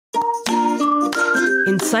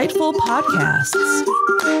Insightful podcasts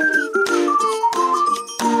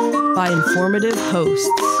by informative hosts.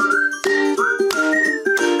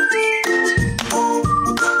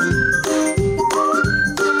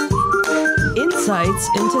 Insights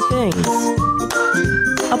into Things,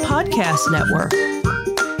 a podcast network.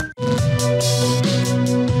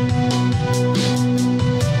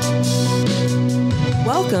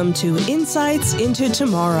 Welcome to Insights into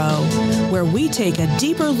Tomorrow, where we take a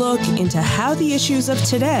deeper look into how the issues of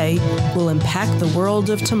today will impact the world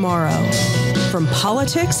of tomorrow. From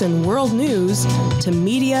politics and world news to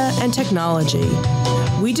media and technology,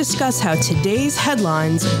 we discuss how today's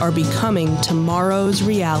headlines are becoming tomorrow's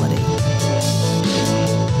reality.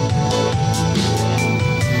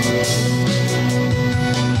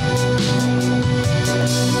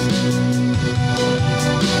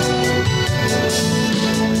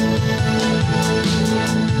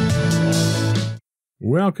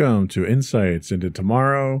 Welcome to Insights into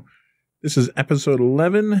Tomorrow. This is episode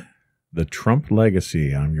 11, The Trump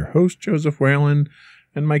Legacy. I'm your host, Joseph Whalen,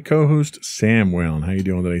 and my co-host, Sam Whalen. How you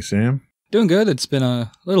doing today, Sam? Doing good. It's been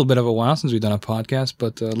a little bit of a while since we've done a podcast,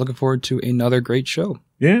 but looking forward to another great show.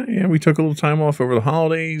 Yeah, we took a little time off over the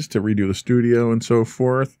holidays to redo the studio and so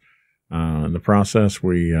forth. In the process,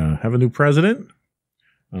 we have a new president.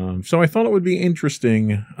 So I thought it would be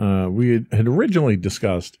interesting. We had originally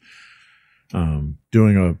discussed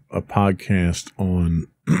doing a podcast on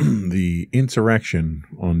the insurrection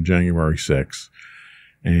on January 6th.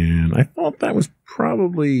 And I thought that was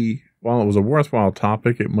probably, while it was a worthwhile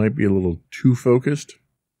topic, it might be a little too focused.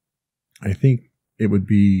 I think it would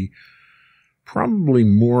be probably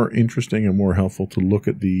more interesting and more helpful to look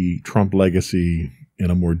at the Trump legacy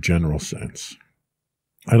in a more general sense.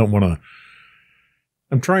 I don't want to,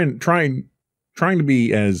 I'm trying to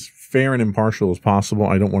be as fair and impartial as possible.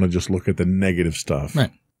 I don't want to just look at the negative stuff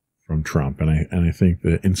from Trump. And I think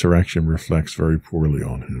the insurrection reflects very poorly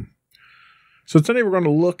on him. So today we're going to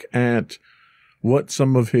look at what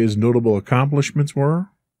some of his notable accomplishments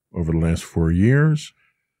were over the last 4 years.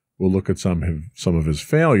 We'll look at some of his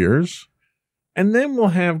failures. And then we'll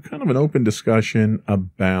have kind of an open discussion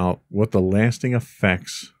about what the lasting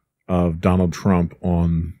effects of Donald Trump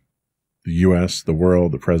on the U.S., the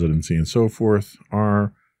world, the presidency, and so forth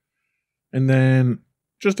are. And then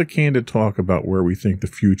just a candid talk about where we think the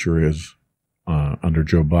future is under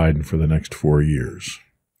Joe Biden for the next 4 years.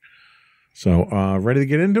 So, ready to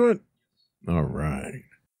get into it? All right.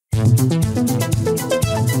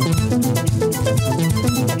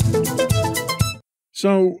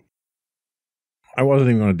 So, I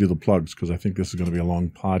wasn't even going to do the plugs because I think this is going to be a long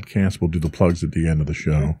podcast. We'll do the plugs at the end of the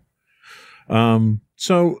show.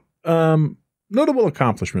 Notable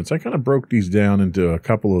accomplishments. I kind of broke these down into a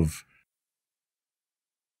couple of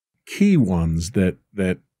key ones that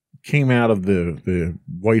came out of the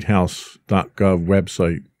whitehouse.gov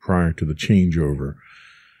website prior to the changeover.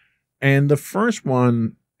 And the first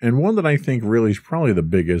one, and one that I think really is probably the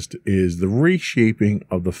biggest, is the reshaping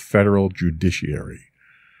of the federal judiciary.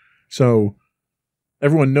 So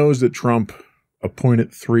everyone knows that Trump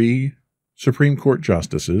appointed 3 Supreme Court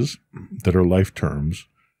justices that are life terms,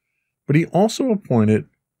 but he also appointed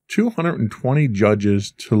 220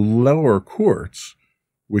 judges to lower courts,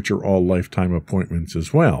 which are all lifetime appointments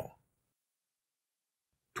as well.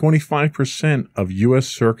 25% of U.S.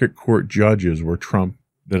 Circuit Court judges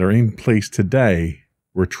that are in place today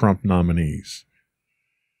were Trump nominees.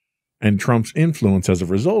 And Trump's influence as a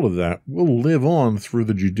result of that will live on through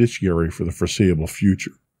the judiciary for the foreseeable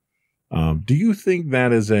future. Do you think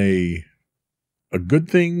that is a good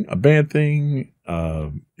thing, a bad thing,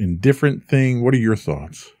 indifferent thing? What are your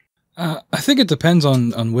thoughts? I think it depends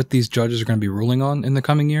on what these judges are going to be ruling on in the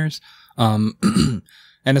coming years.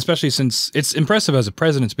 And especially since it's impressive as a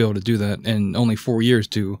president to be able to do that in only 4 years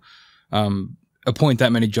to appoint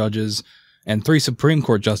that many judges and 3 Supreme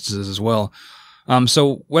Court justices as well.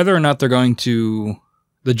 So whether or not the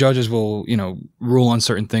judges will, rule on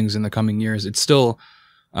certain things in the coming years, it's still,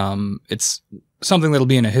 it's something that'll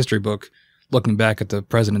be in a history book looking back at the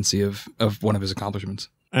presidency of one of his accomplishments.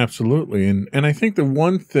 Absolutely. And I think the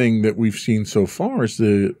one thing that we've seen so far is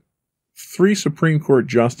the 3 Supreme Court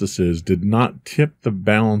justices did not tip the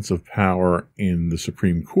balance of power in the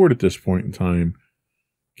Supreme Court at this point in time,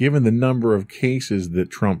 given the number of cases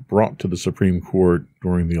that Trump brought to the Supreme Court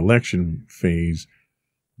during the election phase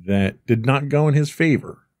that did not go in his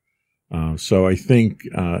favor. So I think,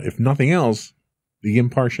 if nothing else, the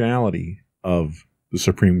impartiality of the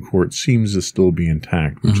Supreme Court seems to still be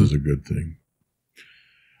intact, which is a good thing.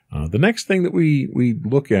 The next thing that we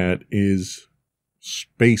look at is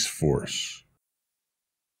Space Force.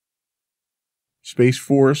 Space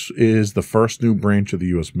Force is the first new branch of the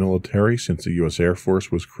U.S. military since the U.S. Air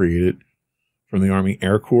Force was created from the Army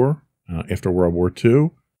Air Corps after World War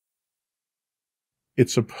II.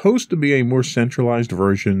 It's supposed to be a more centralized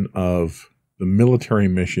version of the military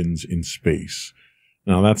missions in space.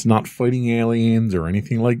 Now, that's not fighting aliens or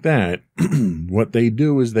anything like that. What they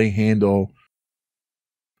do is they handle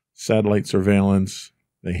satellite surveillance.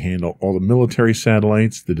 They handle all the military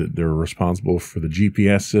satellites. They're responsible for the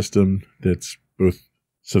GPS system that's both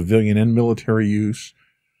civilian and military use.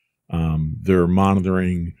 They're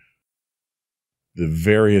monitoring the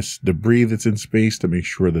various debris that's in space to make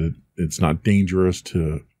sure that it's not dangerous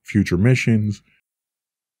to future missions.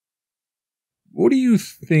 What do you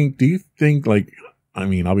think? Do you think, like, I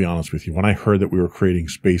mean, I'll be honest with you. When I heard that we were creating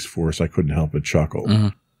Space Force, I couldn't help but chuckle. Mm-hmm.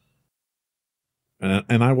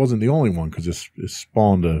 And I wasn't the only one, because it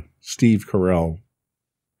spawned a Steve Carell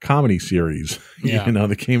comedy series,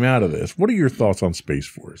 that came out of this. What are your thoughts on Space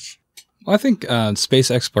Force? Well, I think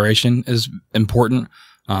space exploration is important.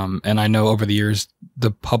 And I know over the years,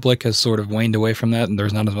 the public has sort of waned away from that, and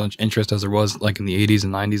there's not as much interest as there was like in the 80s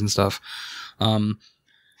and 90s and stuff.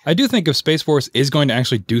 I do think if Space Force is going to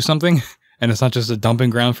actually do something, and it's not just a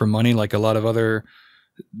dumping ground for money like a lot of other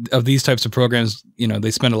of these types of programs,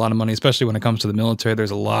 they spend a lot of money, especially when it comes to the military.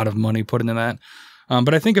 There's a lot of money put into that.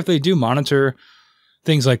 But I think if they do monitor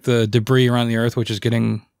things like the debris around the Earth, which is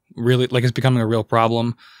getting really, like, it's becoming a real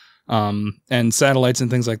problem, and satellites and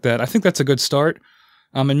things like that, I think that's a good start.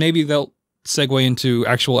 And maybe they'll segue into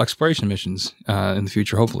actual exploration missions in the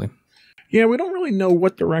future, hopefully. Yeah, we don't really know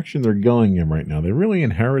what direction they're going in right now. They really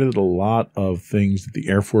inherited a lot of things that the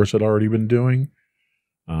Air Force had already been doing.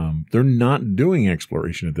 They're not doing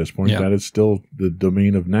exploration at this point. Yeah. That is still the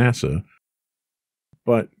domain of NASA.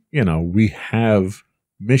 But, we have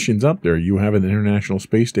missions up there. You have an International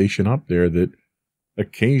Space Station up there that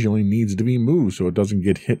occasionally needs to be moved so it doesn't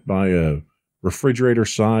get hit by a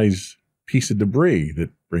refrigerator-sized piece of debris that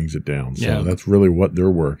brings it down. So that's really what they're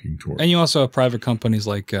working towards. And you also have private companies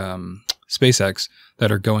like SpaceX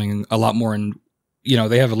that are going a lot more in,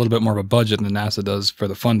 they have a little bit more of a budget than NASA does for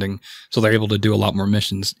the funding. So they're able to do a lot more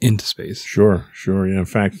missions into space. Sure. Yeah. In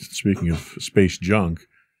fact, speaking of space junk,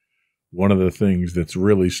 one of the things that's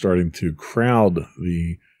really starting to crowd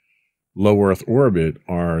the low Earth orbit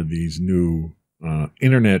are these new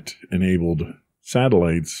internet-enabled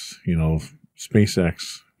satellites.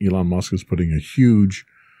 SpaceX, Elon Musk is putting a huge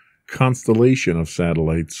constellation of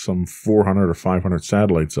satellites, some 400 or 500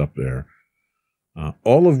 satellites up there,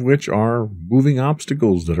 all of which are moving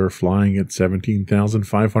obstacles that are flying at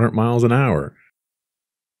 17,500 miles an hour.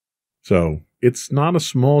 So it's not a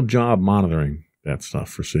small job monitoring that stuff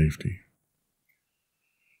for safety.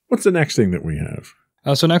 What's the next thing that we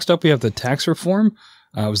have? So next up, we have the tax reform.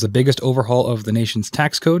 It was the biggest overhaul of the nation's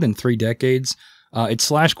tax code in 3 decades. It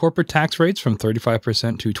slashed corporate tax rates from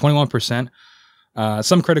 35% to 21%.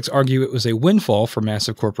 Some critics argue it was a windfall for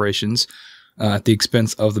massive corporations at the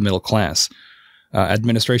expense of the middle class.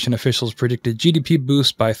 Administration officials predicted GDP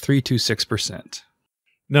boost by 3 to 6%.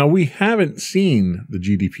 Now, we haven't seen the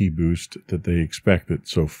GDP boost that they expected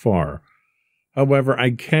so far. However,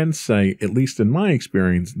 I can say, at least in my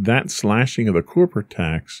experience, that slashing of the corporate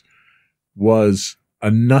tax was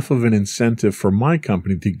enough of an incentive for my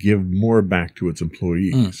company to give more back to its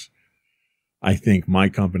employees. I think my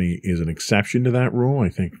company is an exception to that rule. I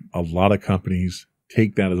think a lot of companies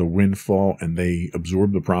take that as a windfall and they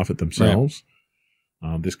absorb the profit themselves.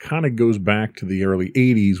 Right. This kind of goes back to the early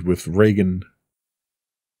 80s with Reagan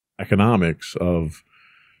economics of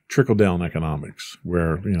trickle-down economics,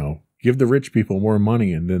 where, give the rich people more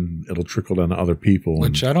money and then it'll trickle down to other people.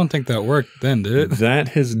 Which I don't think that worked then, did it? That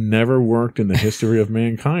has never worked in the history of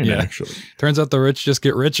mankind, actually. Turns out the rich just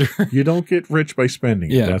get richer. You don't get rich by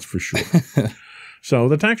spending it, that's for sure. So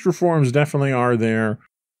the tax reforms definitely are there.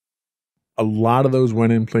 A lot of those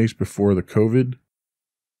went in place before the COVID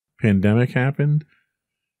pandemic happened.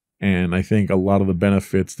 And I think a lot of the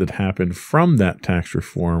benefits that happened from that tax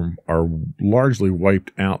reform are largely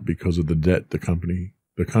wiped out because of the debt the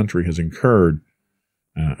country has incurred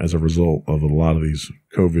as a result of a lot of these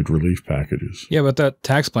COVID relief packages. Yeah, but that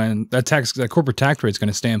tax plan, that corporate tax rate is going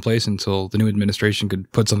to stay in place until the new administration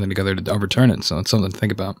could put something together to overturn it. So it's something to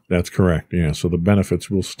think about. That's correct. Yeah, so the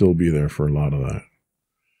benefits will still be there for a lot of that.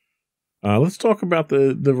 Let's talk about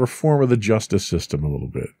the reform of the justice system a little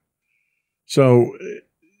bit. So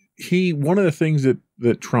one of the things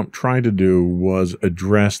that Trump tried to do was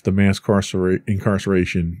address the mass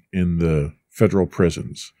incarceration in the federal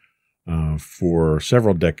prisons. For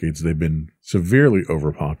several decades, they've been severely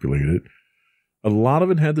overpopulated. A lot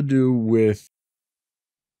of it had to do with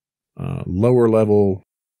lower level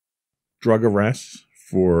drug arrests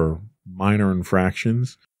for minor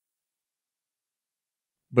infractions.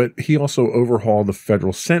 But he also overhauled the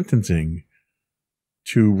federal sentencing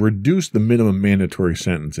to reduce the minimum mandatory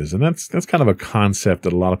sentences. And that's kind of a concept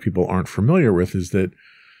that a lot of people aren't familiar with, is that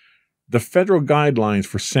the federal guidelines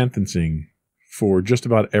for sentencing for just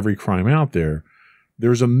about every crime out there,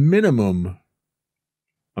 there's a minimum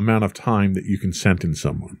amount of time that you can sentence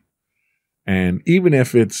someone. And even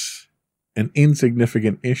if it's an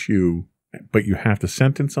insignificant issue, but you have to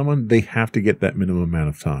sentence someone, they have to get that minimum amount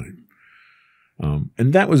of time.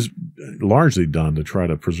 And that was largely done to try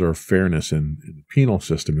to preserve fairness in the penal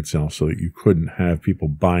system itself, so that you couldn't have people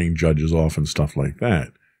buying judges off and stuff like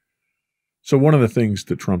that. So one of the things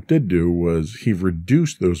that Trump did do was he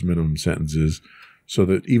reduced those minimum sentences so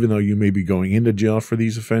that even though you may be going into jail for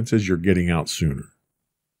these offenses, you're getting out sooner.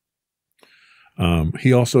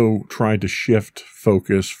 He also tried to shift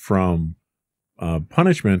focus from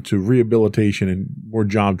punishment to rehabilitation and more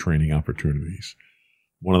job training opportunities.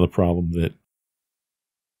 One of the problems that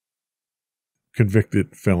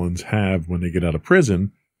convicted felons have when they get out of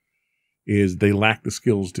prison is they lack the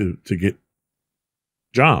skills to get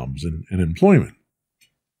jobs and employment.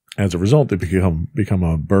 As a result, they become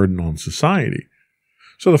a burden on society.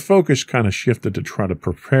 So the focus kind of shifted to try to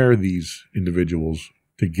prepare these individuals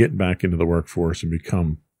to get back into the workforce and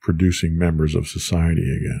become producing members of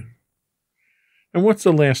society again. And what's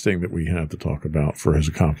the last thing that we have to talk about for his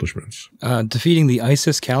accomplishments? Defeating the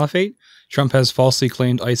ISIS caliphate. Trump has falsely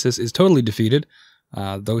claimed ISIS is totally defeated.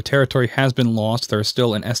 Though territory has been lost, there are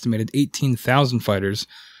still an estimated 18,000 fighters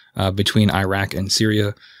between Iraq and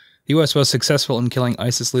Syria. The U.S. was successful in killing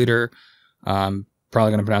ISIS leader,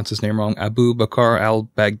 probably going to pronounce his name wrong, Abu Bakr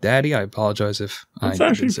al-Baghdadi. I apologize if That's I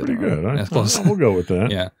actually didn't say pretty that wrong. good. We'll go with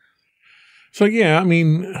that. Yeah. So, yeah, I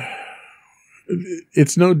mean,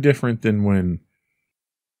 it's no different than when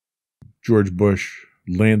George Bush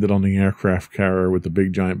landed on the aircraft carrier with the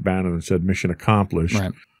big giant banner and said, "Mission accomplished."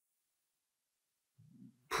 Right.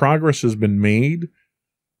 Progress has been made.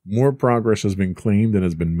 More progress has been claimed than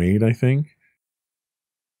has been made, I think.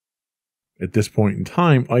 At this point in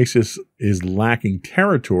time, ISIS is lacking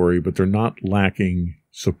territory, but they're not lacking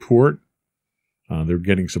support. They're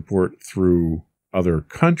getting support through other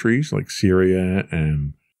countries like Syria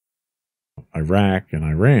and Iraq and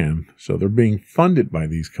Iran. So they're being funded by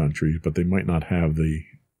these countries, but they might not have the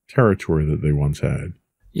territory that they once had.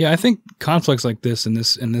 Yeah, I think conflicts like this in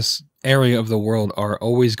this area of the world are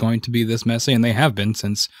always going to be this messy, and they have been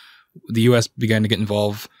since the U.S. began to get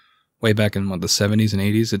involved way back in the 70s and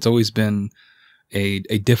 80s. It's always been a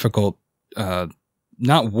difficult,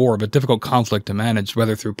 not war, but difficult conflict to manage,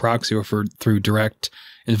 whether through proxy or through direct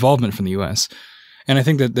involvement from the U.S. And I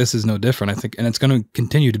think that this is no different. I think, and it's going to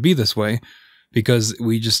continue to be this way because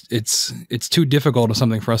it's too difficult of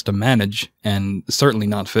something for us to manage and certainly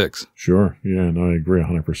not fix. Sure. Yeah, no, I agree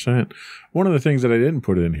 100%. One of the things that I didn't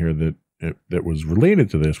put in here that was related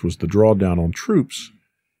to this was the drawdown on troops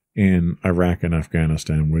in Iraq and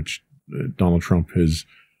Afghanistan, which Donald Trump has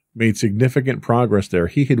made significant progress there.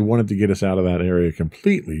 He had wanted to get us out of that area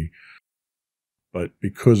completely, but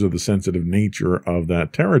because of the sensitive nature of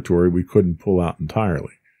that territory, we couldn't pull out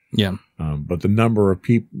entirely. Yeah. But the number of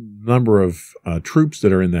troops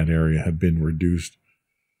that are in that area have been reduced,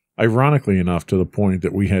 ironically enough, to the point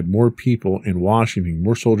that we had more people in Washington,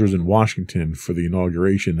 more soldiers in Washington for the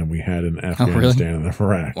inauguration than we had in Afghanistan and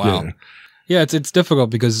Iraq. Wow. Yeah, it's difficult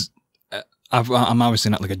because I'm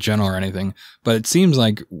obviously not like a general or anything, but it seems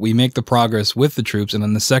like we make the progress with the troops, and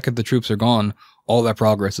then the second the troops are gone, all that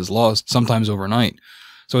progress is lost, sometimes overnight.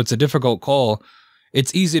 So it's a difficult call.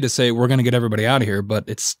 It's easy to say we're going to get everybody out of here, but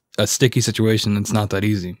it's a sticky situation. It's not that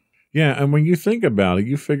easy. Yeah, and when you think about it,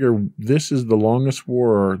 you figure this is the longest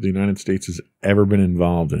war the United States has ever been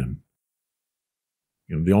involved in.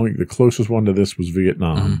 You know, the closest one to this was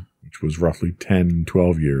Vietnam, which was roughly 10,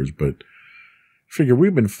 12 years, but figure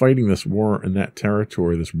we've been fighting this war in that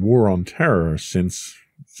territory, this war on terror, since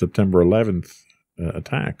September 11th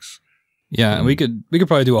attacks. Yeah, and we could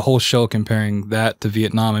probably do a whole show comparing that to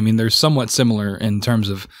Vietnam. I mean, they're somewhat similar in terms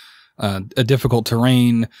of a difficult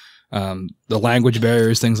terrain, the language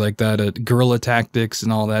barriers, things like that, guerrilla tactics,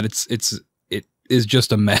 and all that. It is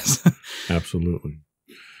just a mess. Absolutely.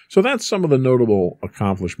 So that's some of the notable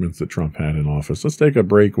accomplishments that Trump had in office. Let's take a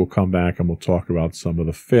break. We'll come back and we'll talk about some of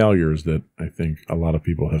the failures that I think a lot of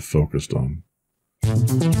people have focused on.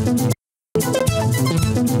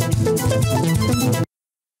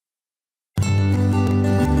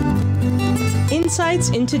 Insights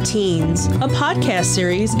into Teens, a podcast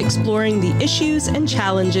series exploring the issues and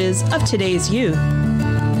challenges of today's youth.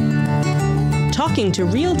 Talking to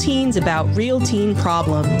real teens about real teen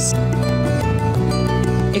problems.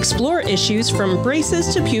 explore issues from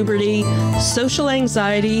braces to puberty, social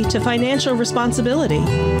anxiety to financial responsibility.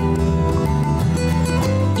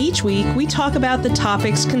 Each week, we talk about the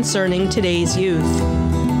topics concerning today's youth.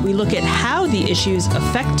 We look at how the issues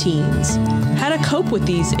affect teens, how to cope with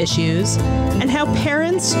these issues, and how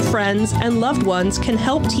parents, friends, and loved ones can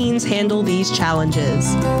help teens handle these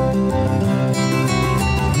challenges.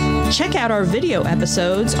 Check out our video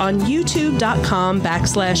episodes on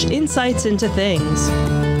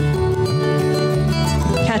youtube.com/insightsintothings.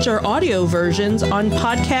 Catch our audio versions on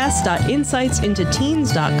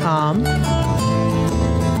podcast.insightsintoteens.com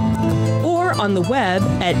or on the web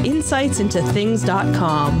at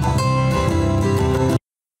insightsintothings.com.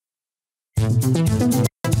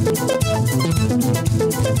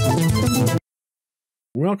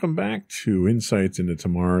 Welcome back to Insights into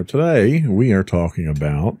Tomorrow. Today, we are talking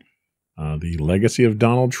about the legacy of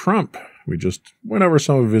Donald Trump. We just went over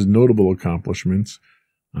some of his notable accomplishments.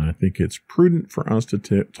 I think it's prudent for us to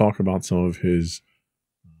talk about some of his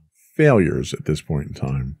failures at this point in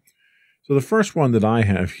time. So the first one that I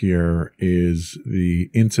have here is the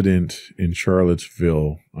incident in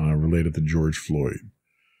Charlottesville related to George Floyd.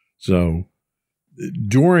 So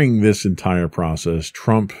during this entire process,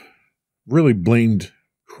 Trump really blamed,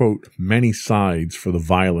 quote, many sides for the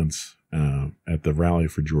violence at the rally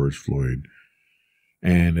for George Floyd.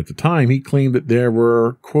 And at the time, he claimed that there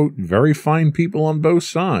were, quote, very fine people on both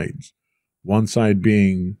sides. One side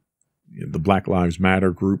being the Black Lives Matter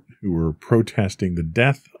group who were protesting the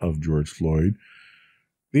death of George Floyd.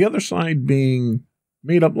 The other side being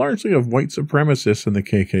made up largely of white supremacists and the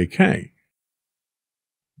KKK.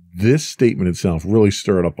 This statement itself really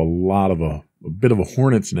stirred up a bit of a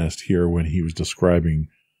hornet's nest here when he was describing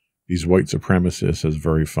these white supremacists as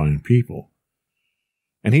very fine people.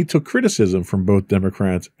 And he took criticism from both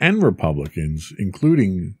Democrats and Republicans,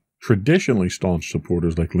 including traditionally staunch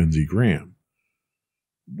supporters like Lindsey Graham.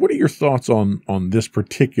 What are your thoughts on this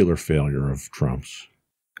particular failure of Trump's?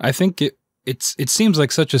 I think it seems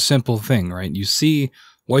like such a simple thing, right? You see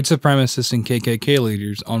white supremacists and KKK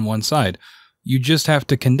leaders on one side. You just have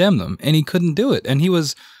to condemn them. And he couldn't do it. And he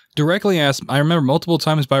was directly asked, I remember multiple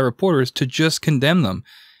times by reporters, to just condemn them.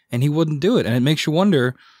 And he wouldn't do it. And it makes you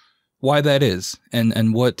wonder why that is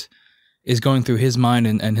and what is going through his mind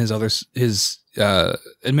and his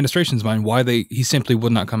administration's mind, why he simply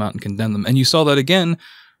would not come out and condemn them. And you saw that again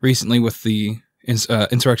recently with the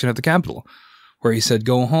insurrection at the Capitol, where he said,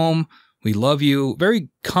 go home, we love you. Very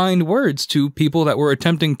kind words to people that were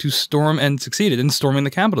attempting to storm and succeeded in storming the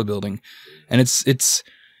Capitol building. And it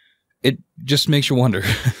just makes you wonder.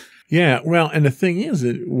 Yeah, well, and the thing is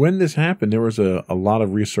that when this happened, there was a lot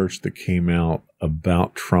of research that came out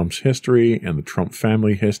about Trump's history and the Trump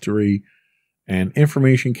family history, and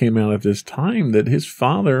information came out at this time that his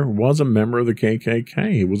father was a member of the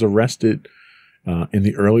KKK. He was arrested in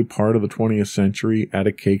the early part of the 20th century at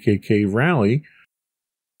a KKK rally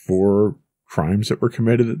for crimes that were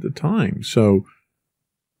committed at the time. So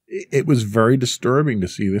it was very disturbing to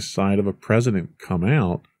see this side of a president come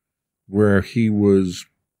out where he was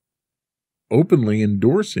openly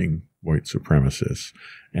endorsing white supremacists.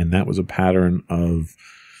 And that was a pattern of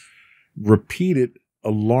repeated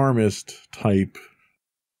alarmist type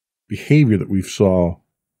behavior that we've saw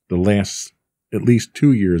the last at least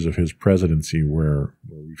 2 years of his presidency where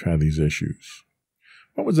we've had these issues.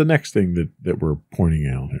 What was the next thing that we're pointing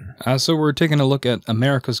out here? So we're taking a look at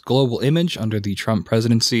America's global image under the Trump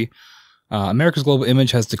presidency. America's global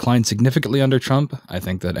image has declined significantly under Trump. I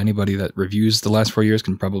think that anybody that reviews the last 4 years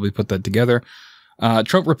can probably put that together.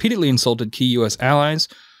 Trump repeatedly insulted key U.S. allies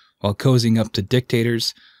while cozying up to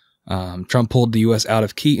dictators. Trump pulled the U.S. out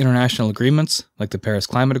of key international agreements like the Paris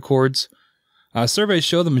Climate Accords. Surveys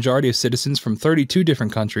show the majority of citizens from 32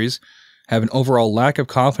 different countries have an overall lack of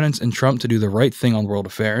confidence in Trump to do the right thing on world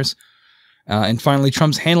affairs. And finally,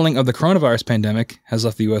 Trump's handling of the coronavirus pandemic has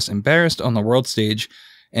left the U.S. embarrassed on the world stage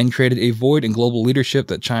and created a void in global leadership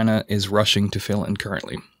that China is rushing to fill in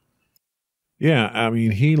currently. Yeah, I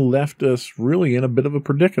mean, he left us really in a bit of a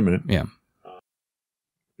predicament. Yeah.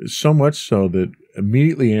 So much so that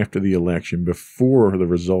immediately after the election, before the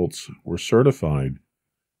results were certified,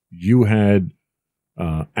 you had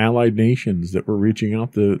allied nations that were reaching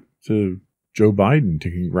out to Joe Biden to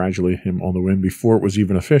congratulate him on the win before it was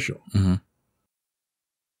even official. Mm-hmm.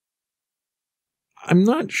 I'm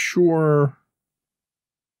not sure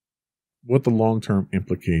what the long-term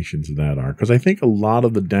implications of that are, because I think a lot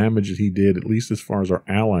of the damage that he did, at least as far as our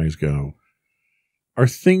allies go, are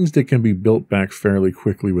things that can be built back fairly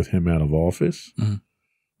quickly with him out of office. Mm-hmm.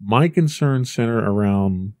 My concerns center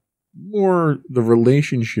around more the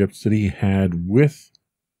relationships that he had with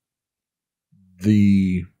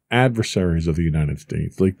the adversaries of the United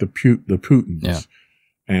States, like the Putins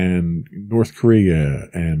and North Korea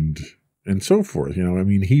and so forth. You know, I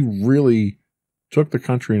mean, he really took the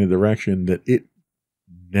country in a direction that it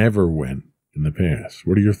never went in the past.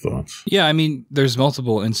 What are your thoughts? Yeah, I mean, there's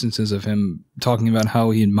multiple instances of him talking about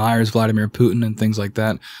how he admires Vladimir Putin and things like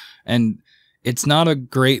that. And it's not a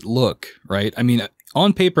great look, right? I mean,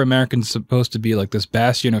 on paper, America's supposed to be like this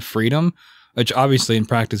bastion of freedom, which obviously in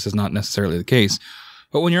practice is not necessarily the case.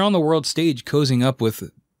 But when you're on the world stage cozying up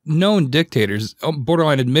with known dictators,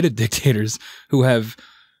 borderline admitted dictators who have,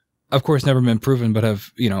 of course, never been proven, but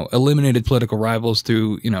have, you know, eliminated political rivals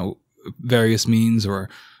through, you know, various means or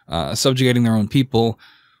subjugating their own people.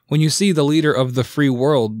 When you see the leader of the free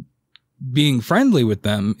world being friendly with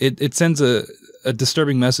them, it sends a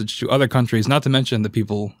disturbing message to other countries, not to mention the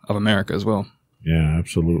people of America as well. Yeah,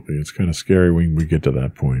 absolutely. It's kind of scary when we get to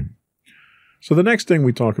that point. So the next thing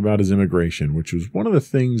we talk about is immigration, which was one of the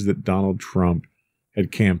things that Donald Trump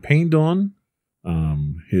had campaigned on.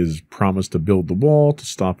 His promise to build the wall, to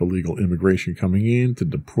stop illegal immigration coming in, to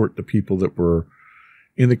deport the people that were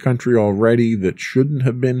in the country already that shouldn't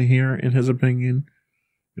have been here, in his opinion.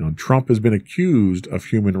 You know, Trump has been accused of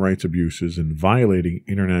human rights abuses and violating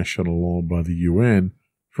international law by the UN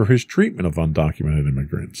for his treatment of undocumented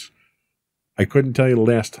immigrants. I couldn't tell you the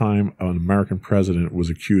last time an American president was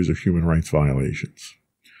accused of human rights violations.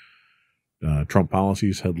 Trump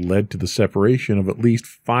policies had led to the separation of at least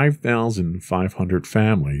 5,500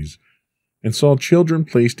 families and saw children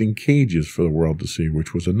placed in cages for the world to see,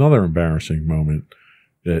 which was another embarrassing moment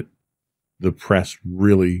that the press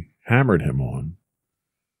really hammered him on.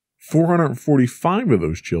 445 of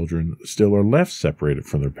those children still are left separated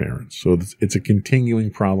from their parents. So it's a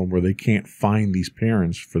continuing problem where they can't find these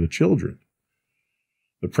parents for the children.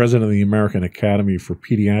 The president of the American Academy for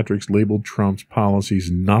Pediatrics labeled Trump's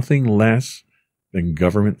policies nothing less than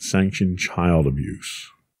government-sanctioned child abuse.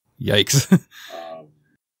 Yikes.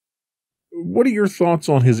 What are your thoughts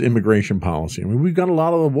on his immigration policy? I mean, we've got a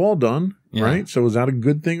lot of the wall done, right? So is that a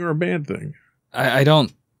good thing or a bad thing? I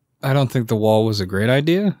don't think the wall was a great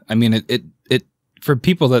idea. I mean, it for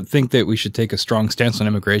people that think that we should take a strong stance on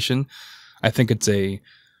immigration, I think it's a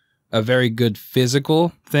very good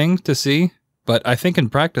physical thing to see. But I think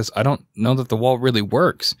in practice, I don't know that the wall really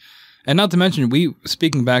works. And not to mention,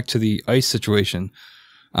 speaking back to the ICE situation,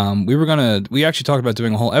 we actually talked about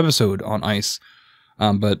doing a whole episode on ICE,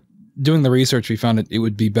 but doing the research, we found it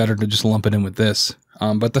would be better to just lump it in with this.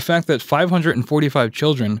 But the fact that 545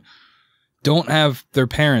 children don't have their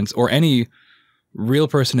parents or any real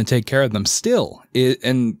person to take care of them still,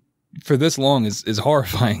 and for this long is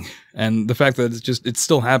horrifying. And the fact that it's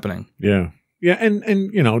still happening. Yeah. Yeah.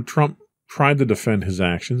 And you know, Trump tried to defend his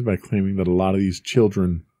actions by claiming that a lot of these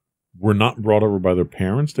children were not brought over by their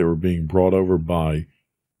parents. They were being brought over by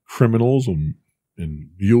criminals and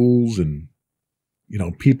mules and, you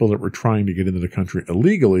know, people that were trying to get into the country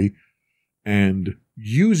illegally and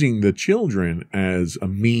using the children as a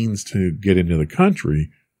means to get into the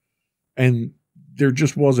country. And there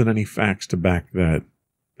just wasn't any facts to back that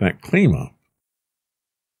claim up.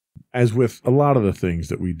 As with a lot of the things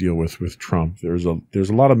that we deal with Trump, there's a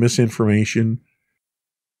lot of misinformation.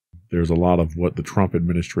 There's a lot of what the Trump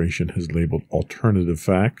administration has labeled alternative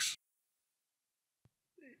facts.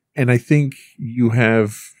 And I think you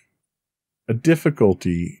have a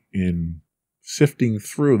difficulty in sifting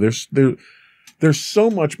through. There's so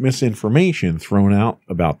much misinformation thrown out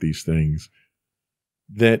about these things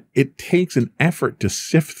that it takes an effort to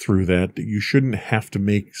sift through that you shouldn't have to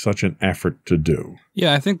make such an effort to do.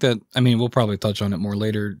 Yeah, I think that, I mean, we'll probably touch on it more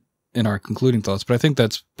later in our concluding thoughts, but I think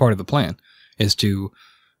that's part of the plan, is to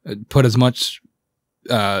put as much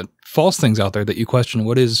false things out there that you question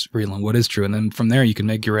what is real and what is true. And then from there, you can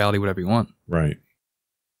make your reality whatever you want. Right.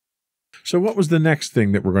 So what was the next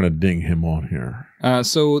thing that we're going to ding him on here?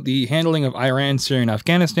 So the handling of Iran, Syria, and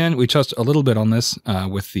Afghanistan, we touched a little bit on this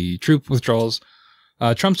with the troop withdrawals.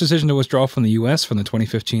 Trump's decision to withdraw from the U.S. from the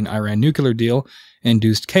 2015 Iran nuclear deal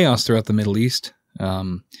induced chaos throughout the Middle East.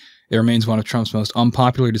 It remains one of Trump's most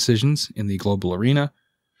unpopular decisions in the global arena.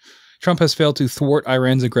 Trump has failed to thwart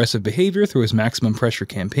Iran's aggressive behavior through his maximum pressure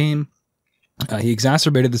campaign. He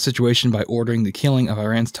exacerbated the situation by ordering the killing of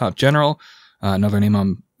Iran's top general, another name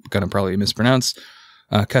I'm going to probably mispronounce,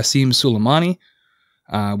 Qasem Soleimani,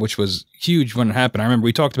 which was huge when it happened. I remember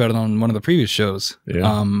we talked about it on one of the previous shows.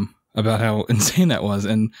 Yeah. About how insane that was.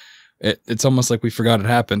 And it's almost like we forgot it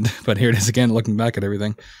happened, but here it is again, looking back at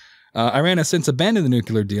everything. Iran has since abandoned the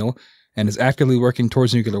nuclear deal and is actively working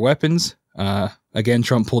towards nuclear weapons. Again,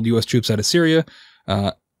 Trump pulled U.S. troops out of Syria,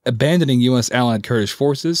 abandoning U.S. allied Kurdish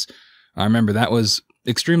forces. I remember that was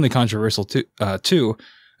extremely controversial too,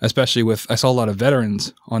 especially I saw a lot of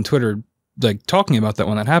veterans on Twitter like talking about that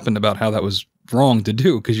when that happened, about how that was wrong to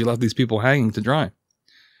do because you left these people hanging to dry.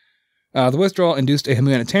 The withdrawal induced a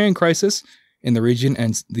humanitarian crisis in the region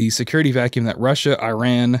and the security vacuum that Russia,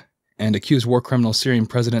 Iran, and accused war criminal Syrian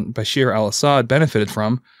President Bashar al-Assad benefited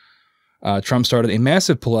from. Trump started a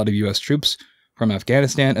massive pullout of U.S. troops from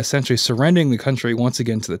Afghanistan, essentially surrendering the country once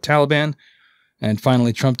again to the Taliban. And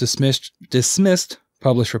finally, Trump dismissed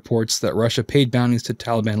published reports that Russia paid bounties to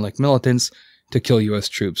Taliban-like militants to kill U.S.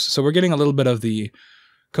 troops. So we're getting a little bit of the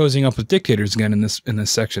cozying up with dictators again in this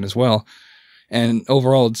section as well. And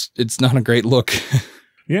overall, it's not a great look.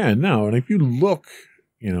 Yeah, no. And if you look,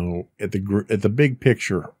 at the big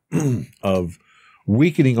picture of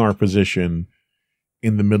weakening our position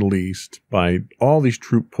in the Middle East by all these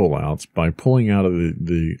troop pullouts, by pulling out of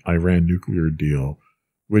the Iran nuclear deal,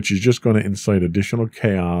 which is just going to incite additional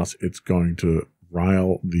chaos. It's going to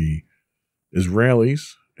rile the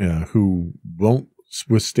Israelis who won't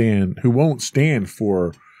stand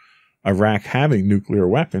for Iraq having nuclear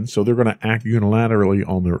weapons, so they're going to act unilaterally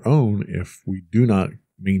on their own if we do not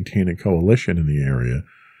maintain a coalition in the area.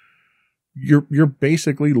 You're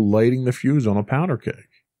basically lighting the fuse on a powder keg.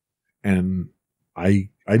 And I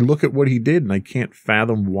look at what he did, and I can't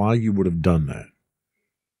fathom why you would have done that.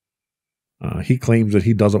 He claims that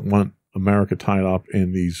he doesn't want America tied up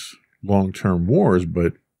in these long-term wars,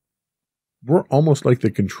 but we're almost like the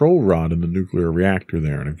control rod in the nuclear reactor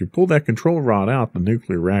there. And if you pull that control rod out, the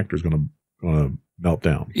nuclear reactor is going to melt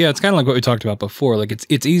down. Yeah, it's kind of like what we talked about before. Like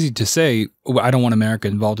it's easy to say, I don't want America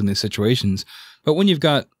involved in these situations. But when you've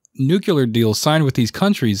got nuclear deals signed with these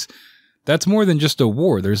countries, that's more than just a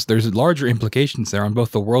war. There's larger implications there on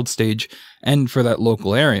both the world stage and for that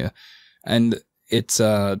local area. And it's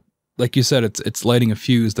like you said, it's lighting a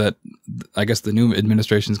fuse that I guess the new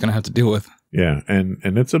administration is going to have to deal with. Yeah, and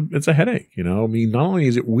it's a headache, I mean, not only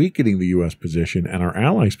is it weakening the U.S. position and our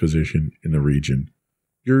allies' position in the region,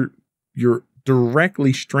 you're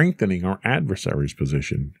directly strengthening our adversaries'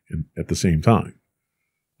 position at the same time,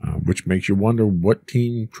 which makes you wonder what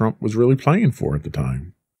team Trump was really playing for at the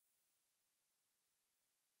time.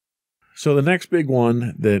 So the next big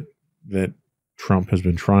one that Trump has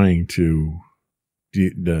been trying to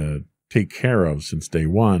take care of since day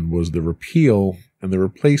one was the repeal and the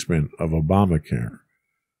replacement of Obamacare.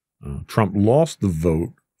 Trump lost the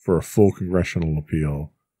vote for a full congressional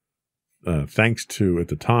appeal, thanks to, at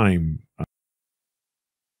the time,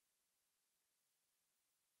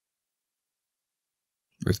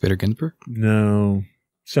 Ruth Bader Ginsburg? No,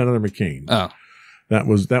 Senator McCain. Oh. That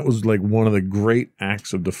was like one of the great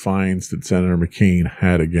acts of defiance that Senator McCain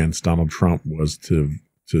had against Donald Trump, was to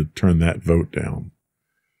turn that vote down.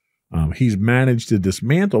 He's managed to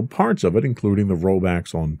dismantle parts of it, including the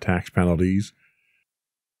rollbacks on tax penalties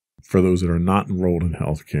for those that are not enrolled in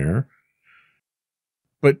health care.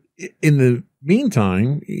 But in the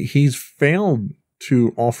meantime, he's failed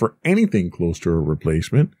to offer anything close to a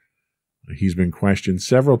replacement. He's been questioned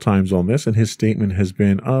several times on this, and his statement has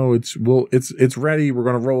been, it's ready. We're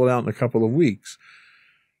going to roll it out in a couple of weeks.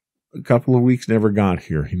 A couple of weeks never got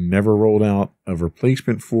here. He never rolled out a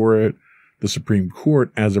replacement for it. The Supreme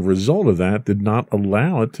Court, as a result of that, did not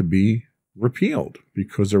allow it to be repealed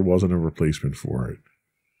because there wasn't a replacement for it.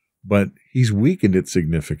 But he's weakened it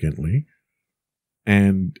significantly.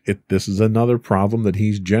 And this is another problem that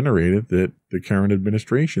he's generated that the current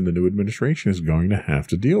administration, the new administration, is going to have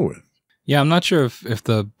to deal with. Yeah, I'm not sure if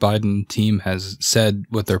the Biden team has said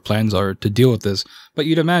what their plans are to deal with this, but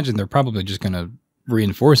you'd imagine they're probably just going to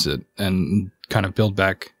reinforce it and kind of build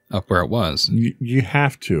back up where it was. You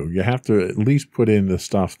have to. You have to at least put in the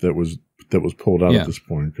stuff that was pulled out at this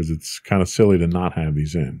point, because it's kind of silly to not have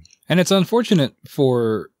these in. And it's unfortunate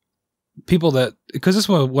for people because this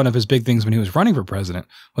was one of his big things when he was running for president,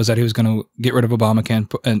 was that he was going to get rid of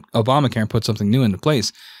Obamacare and put something new into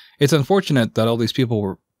place. It's unfortunate that all these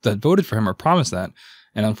people that voted for him or promised that,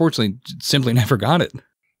 and unfortunately simply never got it.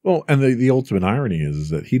 Well, and the ultimate irony is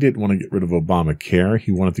that he didn't want to get rid of Obamacare.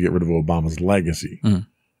 He wanted to get rid of Obama's legacy. Mm.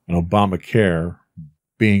 And Obamacare,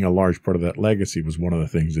 being a large part of that legacy, was one of the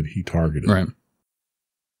things that he targeted. Right.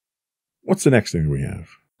 What's the next thing we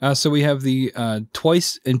have? So we have the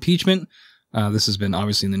twice impeachment. This has been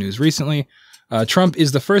obviously in the news recently. Trump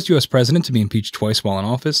is the first U.S. president to be impeached twice while in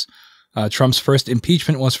office. Trump's first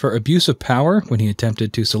impeachment was for abuse of power when he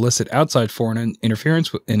attempted to solicit outside foreign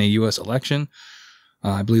interference in a U.S. election.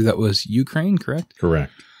 I believe that was Ukraine, correct?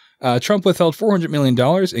 Correct. Trump withheld $400 million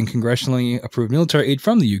in congressionally approved military aid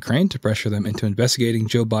from the Ukraine to pressure them into investigating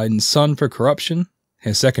Joe Biden's son for corruption.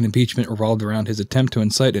 His second impeachment revolved around his attempt to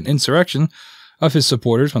incite an insurrection of his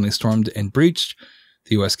supporters when they stormed and breached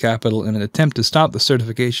the U.S. Capitol in an attempt to stop the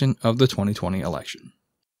certification of the 2020 election.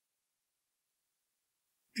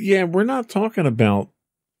 Yeah, we're not talking about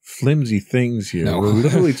flimsy things here. No. We're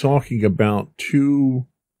literally talking about two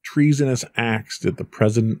treasonous acts that the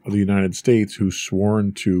President of the United States, who's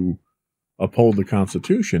sworn to uphold the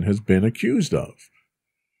Constitution, has been accused of.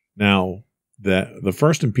 Now, the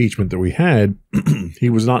first impeachment that we had, he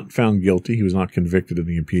was not found guilty. He was not convicted of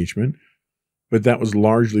the impeachment. But that was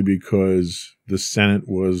largely because the Senate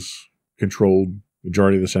was controlled,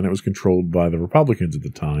 majority of the Senate was controlled by the Republicans at the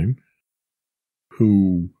time,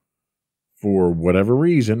 who, for whatever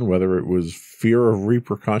reason, whether it was fear of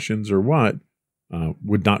repercussions or what,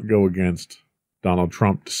 would not go against Donald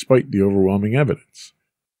Trump despite the overwhelming evidence.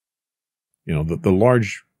 You know, the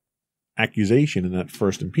large accusation in that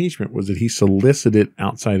first impeachment was that he solicited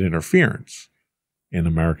outside interference in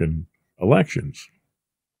American elections.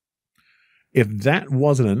 If that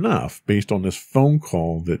wasn't enough, based on this phone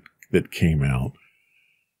call that came out,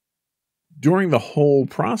 during the whole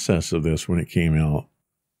process of this, when it came out,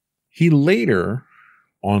 he later,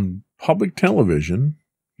 on public television,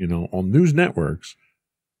 on news networks,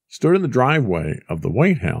 stood in the driveway of the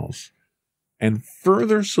White House and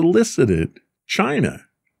further solicited China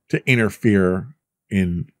to interfere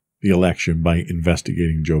in the election by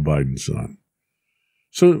investigating Joe Biden's son.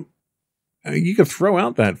 So you could throw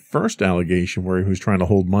out that first allegation where he was trying to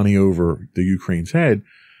hold money over the Ukraine's head.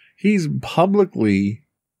 He's publicly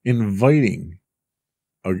inviting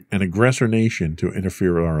an aggressor nation to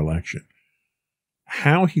interfere with our election.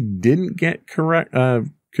 How he didn't get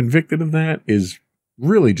convicted of that is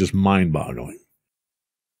really just mind-boggling.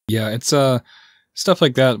 Yeah, it's stuff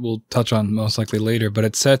like that we'll touch on most likely later, but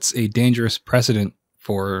it sets a dangerous precedent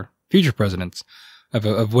for future presidents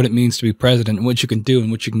of what it means to be president and what you can do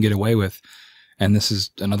and what you can get away with. And this is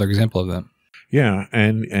another example of that. Yeah,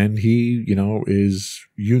 and he, is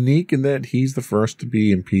unique in that he's the first to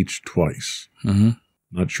be impeached twice. Mm-hmm.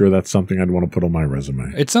 Not sure that's something I'd want to put on my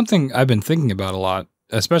resume. It's something I've been thinking about a lot,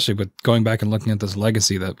 especially with going back and looking at this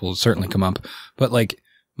legacy that will certainly come up. But like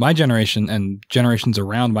my generation and generations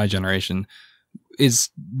around my generation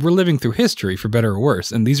we're living through history for better or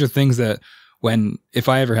worse. And these are things that if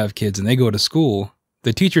I ever have kids and they go to school,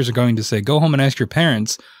 the teachers are going to say, go home and ask your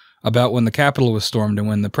parents about when the Capitol was stormed and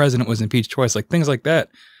when the president was impeached twice, like things like that.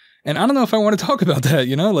 And I don't know if I want to talk about that,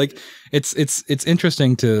 like it's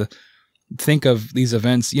interesting to think of these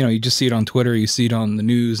events. You just see it on Twitter, you see it on the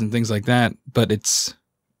news and things like that, but it's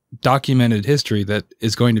documented history that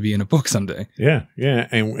is going to be in a book someday. Yeah.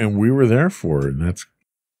 And we were there for it. And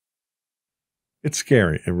it's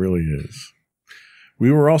scary. It really is.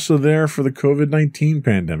 We were also there for the COVID-19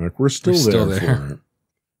 pandemic. We're still there for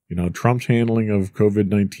it. Trump's handling of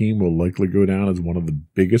COVID-19 will likely go down as one of the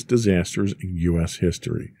biggest disasters in U.S.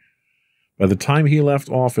 history. By the time he left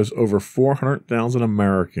office, over 400,000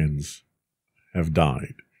 Americans have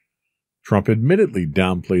died. Trump admittedly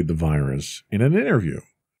downplayed the virus in an interview.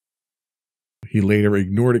 He later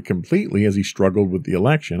ignored it completely as he struggled with the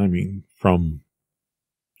election. I mean, from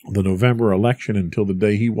the November election until the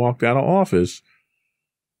day he walked out of office,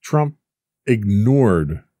 Trump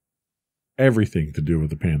ignored everything to do with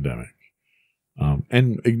the pandemic,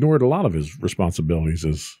 and ignored a lot of his responsibilities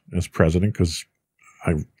as president, because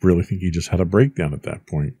I really think he just had a breakdown at that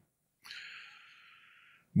point.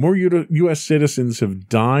 More U.S. citizens have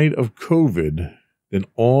died of COVID than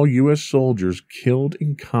all U.S. soldiers killed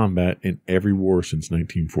in combat in every war since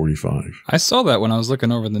 1945. I saw that when I was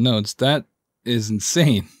looking over the notes. That is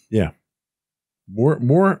insane. Yeah.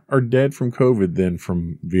 More are dead from COVID than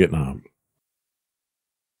from Vietnam.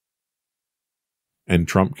 And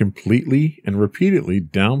Trump completely and repeatedly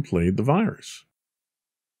downplayed the virus.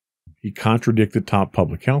 He contradicted top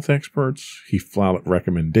public health experts. He flouted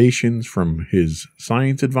recommendations from his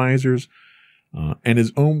science advisors and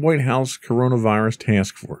his own White House coronavirus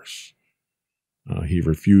task force. He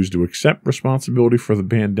refused to accept responsibility for the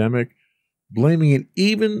pandemic, blaming it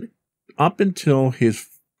even up until his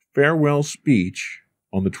farewell speech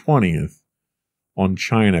on the 20th on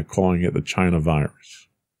China, calling it the China virus.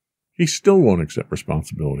 He still won't accept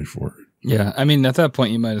responsibility for it. Yeah, I mean, at that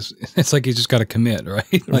point, it's like you just got to commit,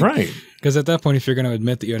 right? Right. Because at that point, if you're going to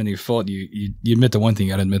admit that you had any fault, you admit to one thing,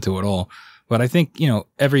 you got to admit to it all. But I think,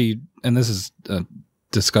 and this is a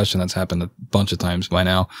discussion that's happened a bunch of times by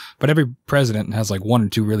now, but every president has like one or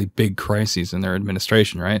two really big crises in their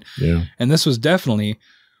administration, right? Yeah. And this was definitely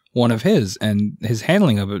one of his, and his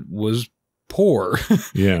handling of it was poor.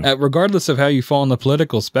 Yeah. Regardless of how you fall on the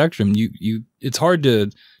political spectrum, it's hard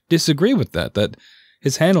to disagree with that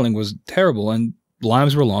his handling was terrible and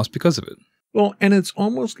lives were lost because of it. Well, and it's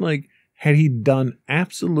almost like had he done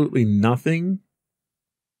absolutely nothing,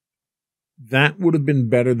 that would have been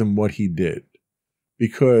better than what he did,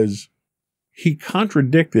 because he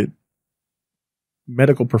contradicted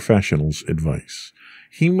medical professionals' advice.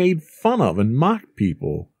 He made fun of and mocked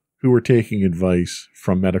people who were taking advice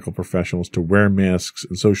from medical professionals to wear masks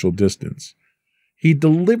and social distance. He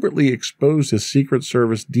deliberately exposed his Secret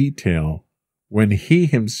Service detail when he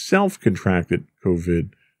himself contracted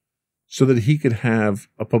COVID so that he could have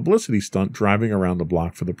a publicity stunt driving around the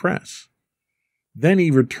block for the press. Then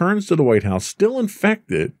he returns to the White House still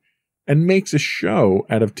infected and makes a show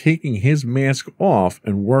out of taking his mask off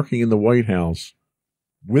and working in the White House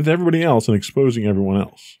with everybody else and exposing everyone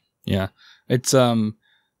else. Yeah. It's,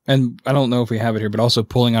 and I don't know if we have it here, but also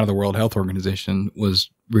pulling out of the World Health Organization was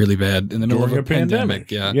really bad in the middle of a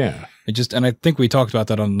pandemic. Yeah. Yeah. It just, and I think we talked about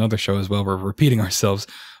that on another show as well. We're repeating ourselves,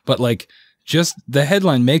 but like just the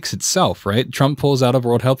headline makes itself, right? Trump pulls out of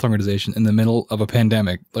World Health Organization in the middle of a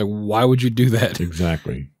pandemic. Like, why would you do that?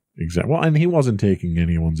 Exactly. Well, and he wasn't taking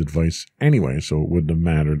anyone's advice anyway, so it wouldn't have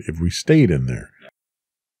mattered if we stayed in there.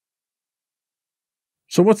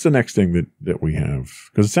 So what's the next thing that we have?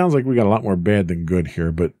 Because it sounds like we got a lot more bad than good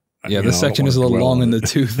here, but yeah, this section is a little long in the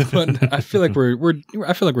tooth, but I feel like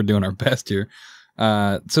we're doing our best here.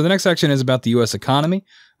 So the next section is about the U.S. economy.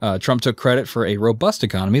 Trump took credit for a robust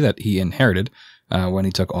economy that he inherited when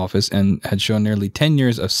he took office and had shown nearly 10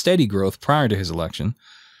 years of steady growth prior to his election.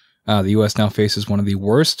 The U.S. now faces one of the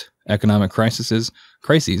worst economic crises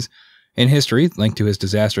in history, linked to his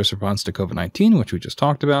disastrous response to COVID-19, which we just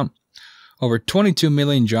talked about. Over 22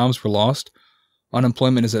 million jobs were lost.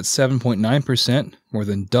 Unemployment is at 7.9%, more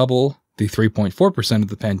than double the 3.4% of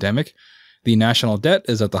the pandemic. The national debt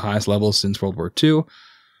is at the highest level since World War II.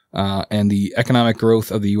 And the economic growth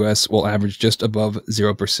of the U.S. will average just above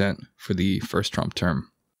 0% for the first Trump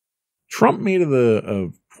term. Trump made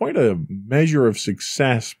quite a measure of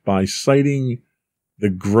success by citing the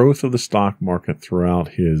growth of the stock market throughout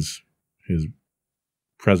his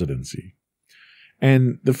presidency.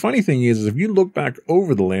 And the funny thing is if you look back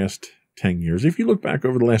over the last 10 years, if you look back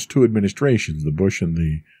over the last two administrations, the Bush and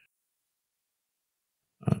the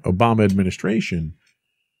Obama administration,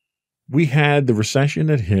 we had the recession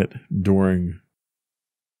that hit during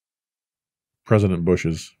President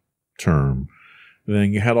Bush's term.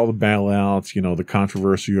 Then you had all the bailouts, the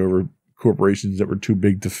controversy over corporations that were too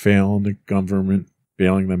big to fail and the government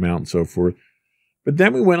bailing them out and so forth. But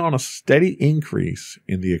then we went on a steady increase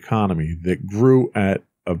in the economy that grew at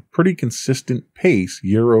a pretty consistent pace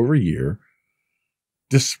year over year,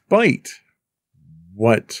 despite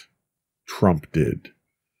what Trump did.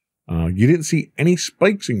 You didn't see any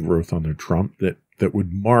spikes in growth under Trump that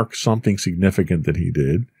would mark something significant that he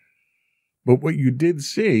did. But what you did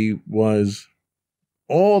see was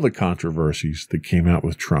all the controversies that came out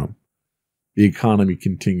with Trump. The economy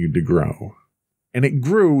continued to grow. And it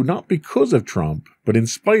grew not because of Trump, but in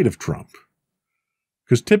spite of Trump.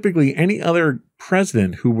 Because typically any other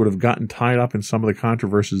president who would have gotten tied up in some of the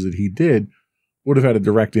controversies that he did would have had a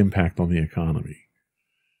direct impact on the economy.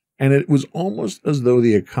 And it was almost as though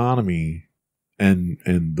the economy and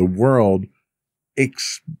the world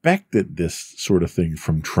expected this sort of thing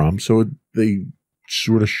from Trump, so they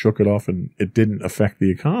sort of shook it off and it didn't affect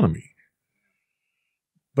the economy.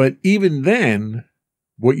 But even then,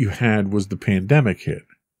 what you had was the pandemic hit.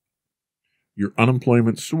 Your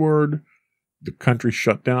unemployment soared, the country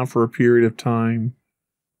shut down for a period of time,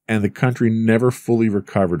 and the country never fully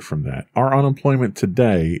recovered from that. Our unemployment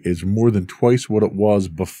today is more than twice what it was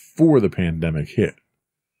before the pandemic hit.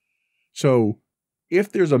 So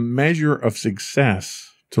if there's a measure of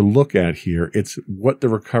success to look at here, it's what the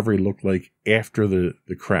recovery looked like after the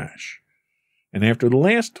crash. And after the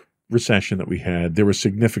last recession that we had, there was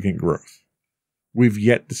significant growth. We've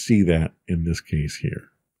yet to see that in this case here.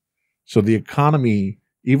 So the economy,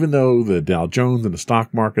 even though the Dow Jones and the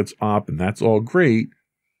stock market's up and that's all great,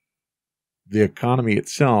 the economy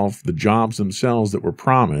itself, the jobs themselves that were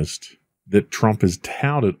promised, that Trump has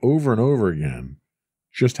touted over and over again,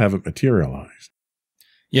 just haven't materialized.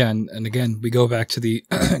 Yeah, and again, we go back to the,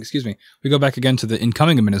 we go back again to the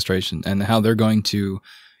incoming administration and how they're going to,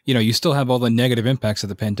 you still have all the negative impacts of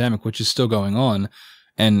the pandemic, which is still going on,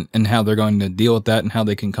 and how they're going to deal with that and how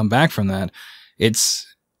they can come back from that. It's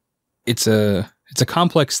a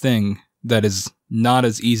complex thing that is not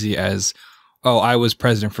as easy as, oh, I was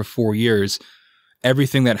president for 4 years.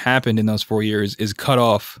 Everything that happened in those 4 years is cut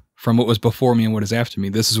off from what was before me and what is after me.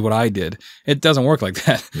 This is what I did. It doesn't work like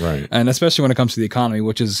that. Right. And especially when it comes to the economy,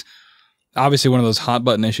 which is obviously one of those hot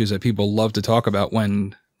button issues that people love to talk about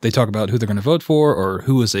when they talk about who they're going to vote for or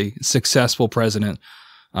who is a successful president.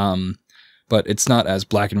 But it's not as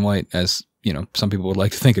black and white as, some people would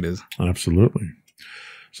like to think it is. Absolutely.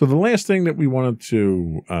 So the last thing that we wanted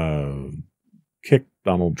to kick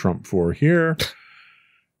Donald Trump for here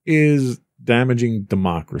is damaging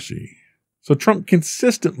democracy. So Trump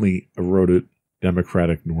consistently eroded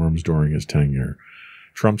democratic norms during his tenure.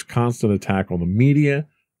 Trump's constant attack on the media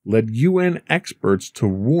led UN experts to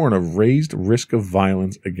warn of raised risk of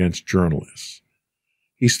violence against journalists.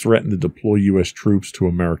 He's threatened to deploy U.S. troops to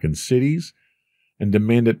American cities and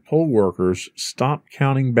demanded poll workers stop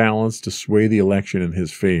counting ballots to sway the election in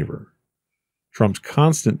his favor. Trump's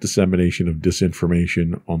constant dissemination of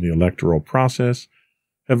disinformation on the electoral process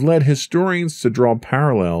have led historians to draw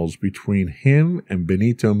parallels between him and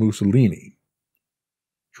Benito Mussolini.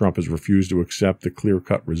 Trump has refused to accept the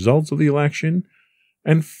clear-cut results of the election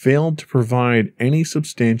and failed to provide any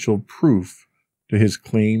substantial proof to his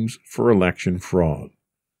claims for election fraud.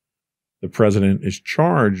 The president is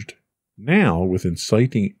charged now with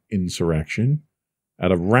inciting insurrection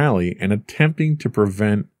at a rally and attempting to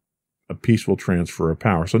prevent a peaceful transfer of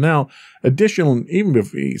power. So now,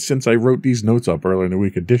 since I wrote these notes up earlier in the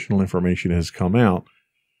week, additional information has come out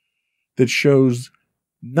that shows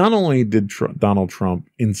not only did Donald Trump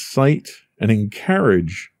incite and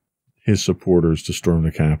encourage his supporters to storm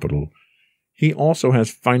the Capitol, he also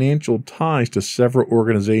has financial ties to several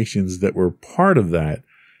organizations that were part of that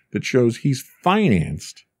shows he's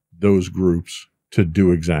financed those groups to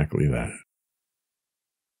do exactly that.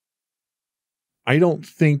 I don't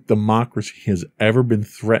think democracy has ever been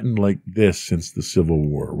threatened like this since the Civil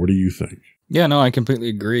War. What do you think? Yeah, no, I completely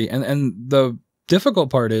agree. And the difficult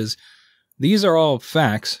part is these are all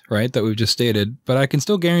facts, right, that we've just stated, but I can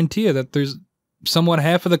still guarantee you that there's somewhat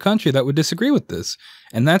half of the country that would disagree with this.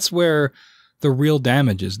 And that's where the real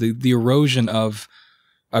damage is, the erosion of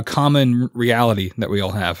a common reality that we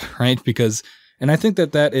all have, right? Because, and I think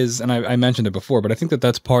that is, and I mentioned it before, but I think that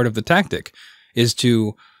that's part of the tactic, is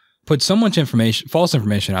to put so much information, false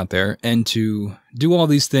information out there, and to do all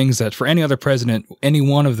these things that for any other president, any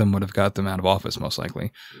one of them would have got them out of office, most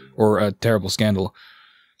likely, or a terrible scandal.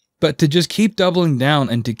 But to just keep doubling down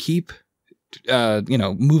and to keep,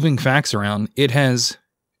 moving facts around, it has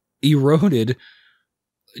eroded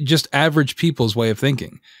just average people's way of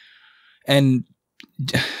thinking. And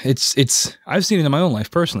I've seen it in my own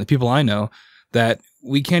life personally, people I know, that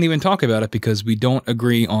we can't even talk about it because we don't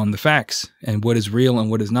agree on the facts and what is real and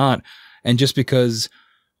what is not. And just because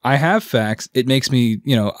I have facts, it makes me,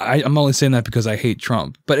 I'm only saying that because I hate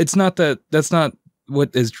Trump, but it's not that's not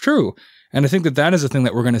what is true. And I think that is a thing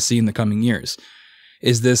that we're going to see in the coming years,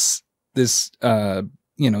 is this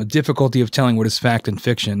difficulty of telling what is fact and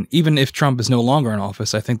fiction. Even if Trump is no longer in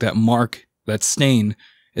office, I think that stain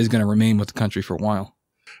is going to remain with the country for a while.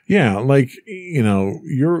 Yeah,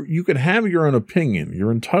 you could have your own opinion.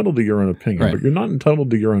 You're entitled to your own opinion, right, but you're not entitled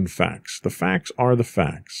to your own facts. The facts are the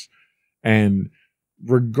facts. And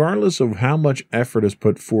regardless of how much effort is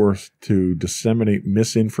put forth to disseminate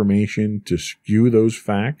misinformation, to skew those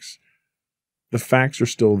facts, the facts are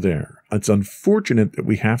still there. It's unfortunate that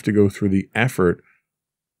we have to go through the effort,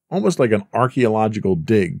 almost like an archaeological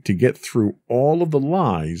dig, to get through all of the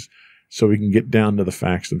lies so we can get down to the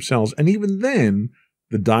facts themselves. And even then,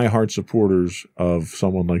 the diehard supporters of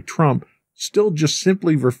someone like Trump still just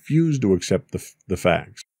simply refuse to accept the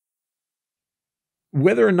facts.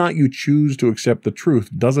 Whether or not you choose to accept the truth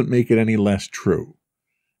doesn't make it any less true.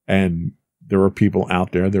 And there are people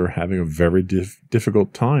out there that are having a very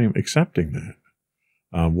difficult time accepting that.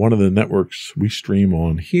 One of the networks we stream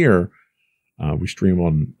on here, we stream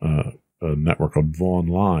on a network called Vaughn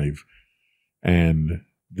Live, and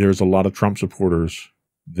there's a lot of Trump supporters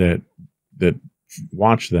that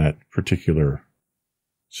watch that particular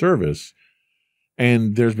service.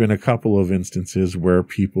 And there's been a couple of instances where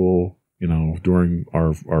people, during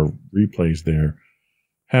our replays there,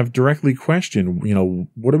 have directly questioned,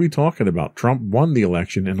 what are we talking about? Trump won the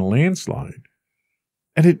election in a landslide.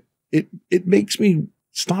 And it makes me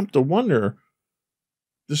stop to wonder,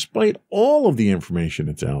 despite all of the information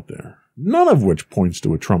that's out there, none of which points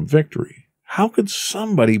to a Trump victory, how could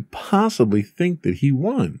somebody possibly think that he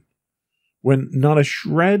won when not a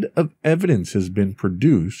shred of evidence has been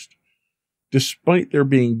produced, despite there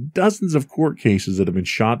being dozens of court cases that have been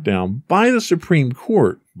shot down by the Supreme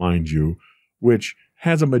Court, mind you, which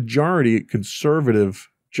has a majority of conservative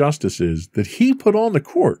justices that he put on the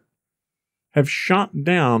court, have shot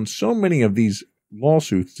down so many of these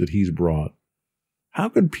lawsuits that he's brought. How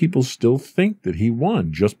could people still think that he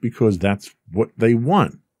won just because that's what they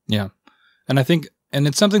want? Yeah. And I think, and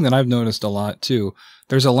it's something that I've noticed a lot too,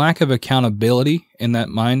 there's a lack of accountability in that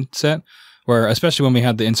mindset where, especially when we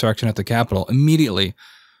had the insurrection at the Capitol, immediately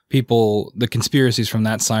the conspiracies from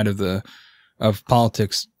that side of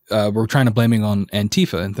politics we're trying to blame it on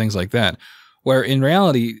Antifa and things like that, where in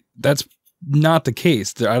reality, that's not the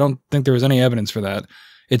case. I don't think there was any evidence for that.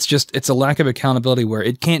 It's a lack of accountability where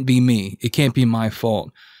it can't be me. It can't be my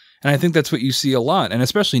fault. And I think that's what you see a lot. And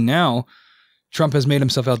especially now, Trump has made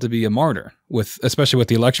himself out to be a martyr, especially with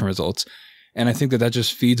the election results. And I think that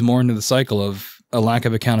just feeds more into the cycle of a lack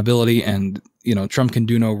of accountability and, Trump can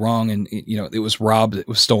do no wrong. And, it was robbed, it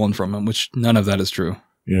was stolen from him, which none of that is true.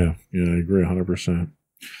 Yeah, I agree 100%.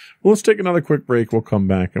 Well, let's take another quick break. We'll come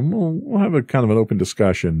back and we'll have a kind of an open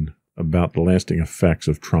discussion about the lasting effects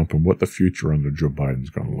of Trump and what the future under Joe Biden is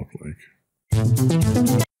going to look like.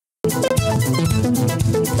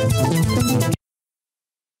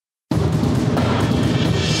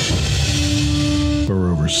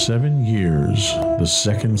 For over 7 years, the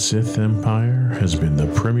Second Sith Empire has been the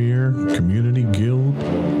premier community guild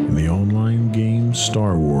in the online game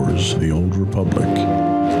Star Wars: The Old Republic.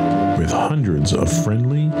 With hundreds of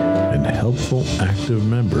friendly and helpful active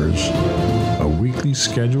members, a weekly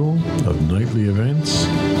schedule of nightly events,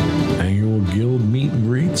 annual guild meet and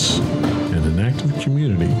greets, and an active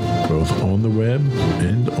community both on the web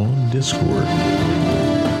and on Discord.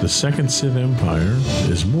 The Second Sith Empire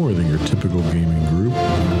is more than your typical gaming group.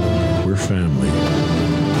 We're family.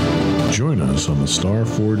 Join us on the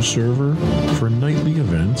Starforge server for nightly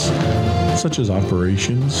events such as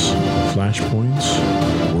operations, flashpoints,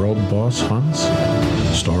 world boss hunts,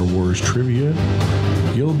 Star Wars trivia,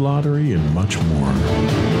 guild lottery, and much more.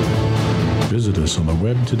 Visit us on the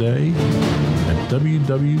web today at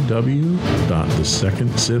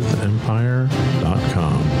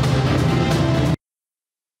www.thesecondsithempire.com.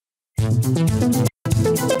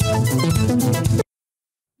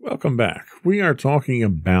 Welcome back. We are talking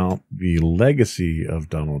about the legacy of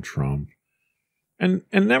Donald Trump. And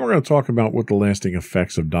now we're going to talk about what the lasting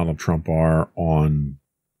effects of Donald Trump are on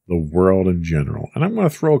the world in general. And I'm going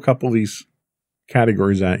to throw a couple of these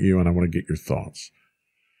categories at you, and I want to get your thoughts.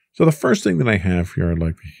 So the first thing that I have here I'd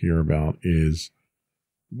like to hear about is,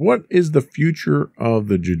 what is the future of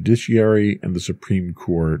the judiciary and the Supreme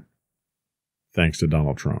Court thanks to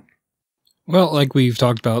Donald Trump? Well, like we've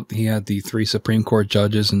talked about, he had the 3 Supreme Court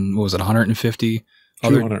judges and what was it, 150?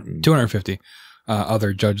 250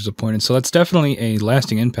 other judges appointed. So that's definitely a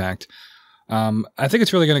lasting impact. I think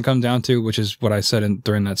it's really going to come down to, which is what I said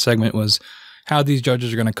during that segment, was how these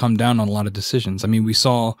judges are going to come down on a lot of decisions. I mean, we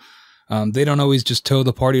saw they don't always just toe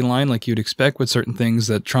the party line like you'd expect with certain things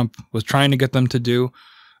that Trump was trying to get them to do.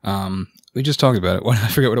 We just talked about it. I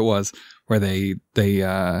forget what it was, where they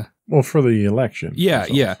well, for the election.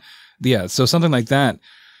 Yeah. So something like that,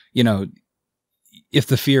 if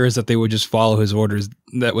the fear is that they would just follow his orders,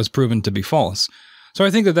 that was proven to be false. So I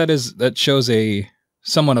think that shows a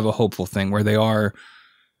somewhat of a hopeful thing where they are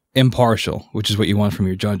impartial, which is what you want from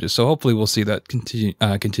your judges. So hopefully we'll see that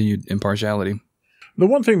continued impartiality. The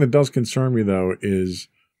one thing that does concern me, though, is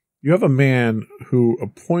you have a man who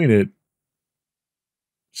appointed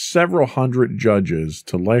several hundred judges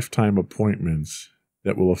to lifetime appointments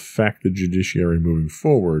that will affect the judiciary moving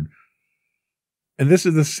forward. And this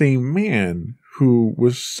is the same man who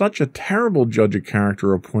was such a terrible judge of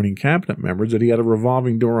character appointing cabinet members that he had a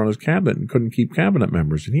revolving door on his cabinet and couldn't keep cabinet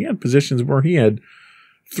members. And he had positions where he had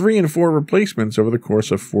 3 and 4 replacements over the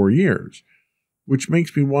course of 4 years, which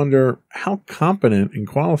makes me wonder, how competent and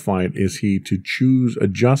qualified is he to choose a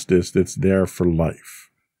justice that's there for life?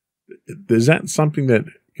 Is that something that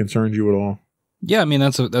concerns you at all? Yeah, I mean,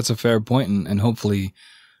 that's a fair point, and hopefully,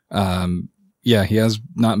 he has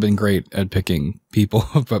not been great at picking people,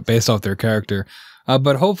 but based off their character.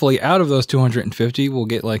 But hopefully, out of those 250, we'll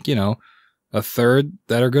get a third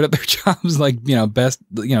that are good at their jobs, best,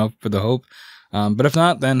 for the hope. But if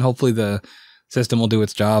not, then hopefully the system will do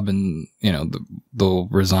its job, and they'll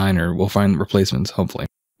resign, or we'll find replacements. Hopefully,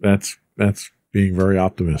 that's being very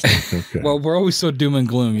optimistic. Okay. Well, we're always so doom and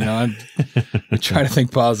gloom, I try to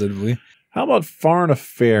think positively. How about foreign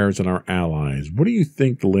affairs and our allies? What do you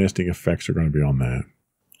think the lasting effects are going to be on that?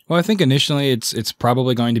 Well, I think initially it's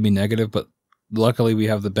probably going to be negative, but luckily we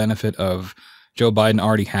have the benefit of Joe Biden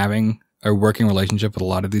already having a working relationship with a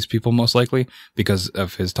lot of these people, most likely, because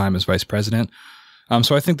of his time as vice president.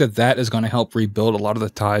 So I think that is going to help rebuild a lot of the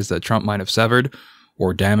ties that Trump might have severed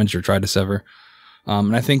or damaged or tried to sever.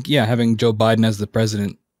 And I think, having Joe Biden as the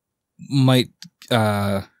president might,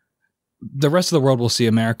 the rest of the world will see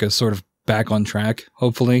America sort of back on track,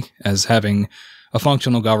 hopefully, as having a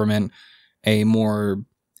functional government, a more,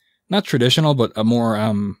 not traditional, but a more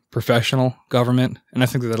professional government. And I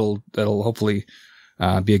think that'll hopefully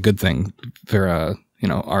be a good thing for,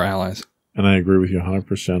 our allies. And I agree with you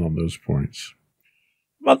 100% on those points.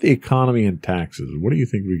 About the economy and taxes, what do you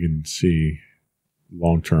think we can see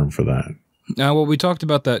long term for that? Well, we talked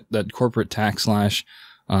about that corporate tax slash.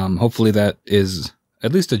 Hopefully that is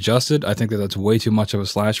at least adjusted. I think that's way too much of a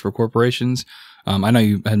slash for corporations. I know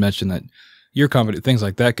you had mentioned that your company, things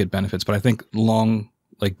like that, get benefits, but I think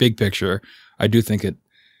big picture, I do think it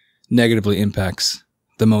negatively impacts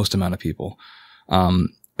the most amount of people.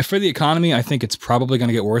 For the economy, I think it's probably going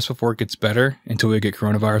to get worse before it gets better until we get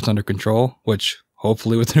coronavirus under control, which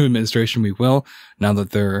hopefully with the new administration we will, now that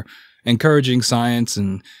they're encouraging science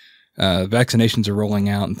and vaccinations are rolling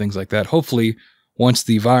out and things like that. Hopefully, once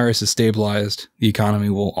the virus is stabilized, the economy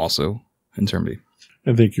will also in turn be.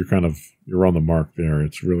 I think you're on the mark there.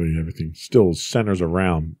 It's really everything still centers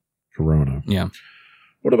around Corona. Yeah.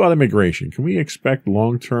 What about immigration? Can we expect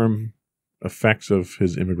long-term effects of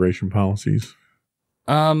his immigration policies?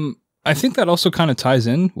 I think that also kind of ties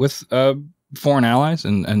in with foreign allies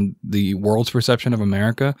and the world's perception of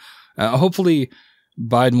America. Hopefully,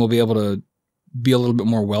 Biden will be able to be a little bit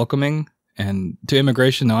more welcoming and to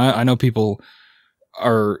immigration. Now, I know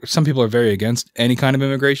some people are very against any kind of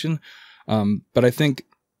immigration, but I think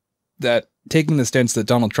that taking the stance that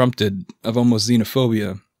Donald Trump did of almost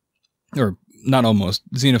xenophobia, or not almost,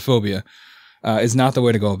 xenophobia, is not the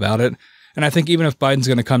way to go about it. And I think even if Biden's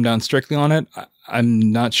going to come down strictly on it,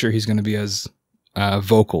 I'm not sure he's going to be as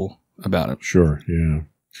vocal about it. Sure, yeah.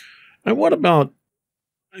 And what about,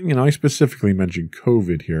 I specifically mentioned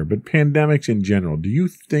COVID here, but pandemics in general. Do you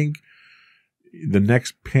think the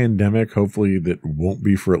next pandemic, hopefully that won't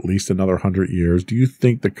be for at least another 100 years, do you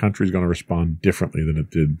think the country's going to respond differently than it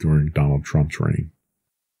did during Donald Trump's reign?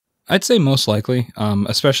 I'd say most likely,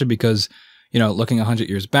 especially because, looking 100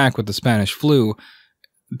 years back with the Spanish flu,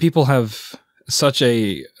 people have such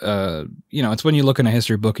a, it's when you look in a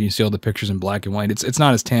history book and you see all the pictures in black and white, it's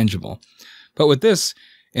not as tangible. But with this,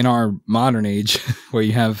 in our modern age, where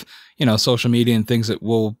you have, social media and things that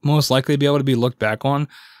will most likely be able to be looked back on,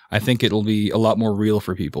 I think it'll be a lot more real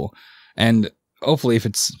for people. And hopefully if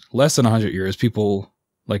it's less than 100 years, people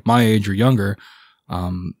like my age or younger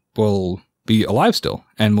will be alive still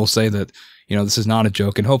and will say that, this is not a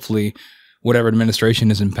joke. And hopefully whatever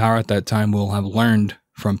administration is in power at that time will have learned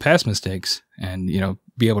from past mistakes and,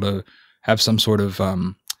 be able to have some sort of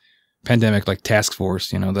pandemic like task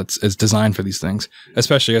force, is designed for these things,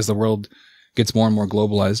 especially as the world gets more and more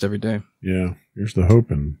globalized every day. Yeah, here's the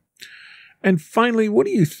hope. And finally, what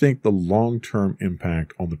do you think the long-term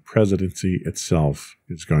impact on the presidency itself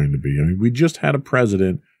is going to be? I mean, we just had a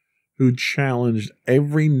president who challenged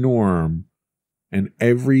every norm and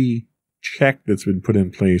every check that's been put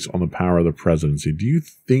in place on the power of the presidency. Do you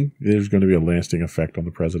think there's going to be a lasting effect on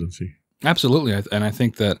the presidency? Absolutely. And I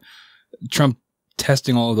think that Trump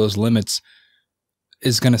testing all of those limits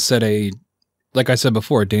is going to set like I said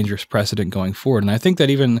before, a dangerous precedent going forward. And I think that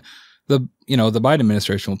even the Biden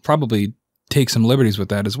administration will probably take some liberties with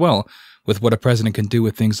that as well, with what a president can do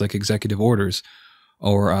with things like executive orders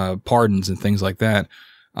or pardons and things like that.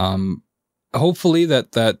 Hopefully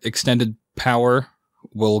that extended power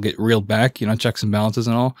will get reeled back, checks and balances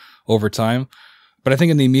and all over time. But I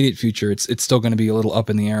think in the immediate future, it's still going to be a little up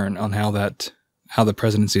in the air on how the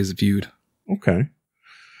presidency is viewed. Okay.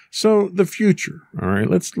 So the future. All right.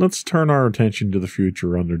 Let's turn our attention to the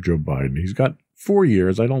future under Joe Biden. He's got 4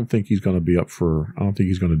 years. I don't think he's going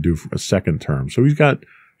to do a second term. So he's got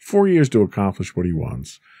 4 years to accomplish what he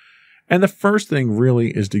wants. And the first thing really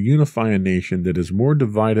is to unify a nation that is more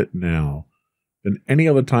divided now than any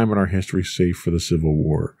other time in our history, save for the Civil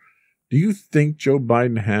War. Do you think Joe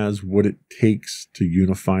Biden has what it takes to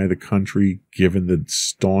unify the country, given the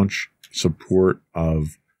staunch support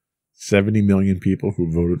of 70 million people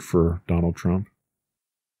who voted for Donald Trump?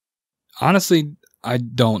 Honestly, I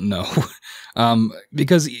don't know.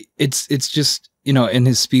 Because it's just, in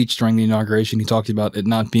his speech during the inauguration, he talked about it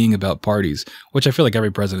not being about parties, which I feel like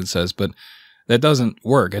every president says, but that doesn't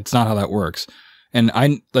work. It's not how that works. And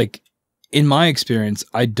in my experience,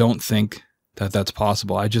 I don't think that that's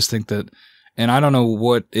possible. I just think that, and I don't know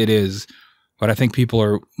what it is, but I think people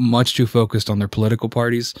are much too focused on their political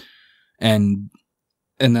parties, and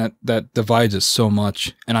that divides us so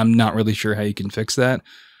much. And I'm not really sure how you can fix that.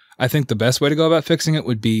 I think the best way to go about fixing it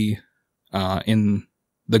would be in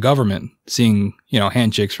the government, seeing,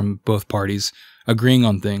 handshakes from both parties, agreeing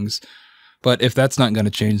on things. But if that's not going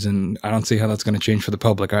to change, then I don't see how that's going to change for the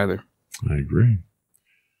public either. I agree.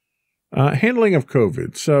 Handling of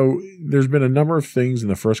COVID. So there's been a number of things in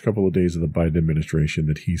the first couple of days of the Biden administration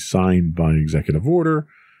that he signed by executive order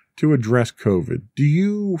to address COVID. Do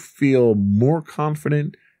you feel more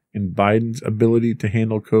confident in Biden's ability to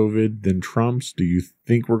handle COVID than Trump's? Do you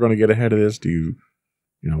think we're going to get ahead of this?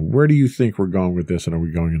 Where do you think we're going with this, and are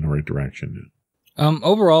we going in the right direction?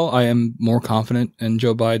 Overall, I am more confident in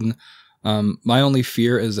Joe Biden. My only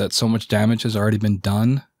fear is that so much damage has already been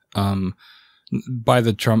done by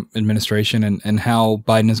the Trump administration, and how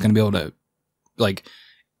Biden is going to be able to, like,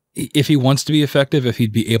 if he wants to be effective, if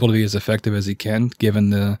he'd be able to be as effective as he can, given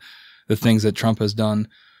the things that Trump has done.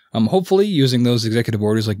 Hopefully, using those executive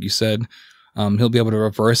orders, like you said, he'll be able to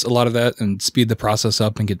reverse a lot of that and speed the process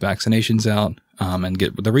up and get vaccinations out and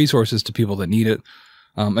get the resources to people that need it.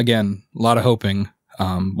 Again, a lot of hoping.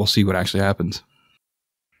 We'll see what actually happens.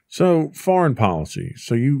 So, foreign policy.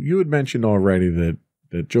 So you had mentioned already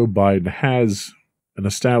that Joe Biden has an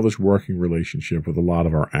established working relationship with a lot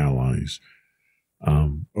of our allies.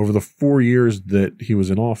 Over the 4 years that he was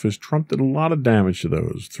in office, Trump did a lot of damage to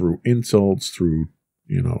those through insults, through,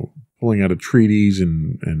 pulling out of treaties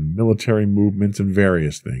and military movements and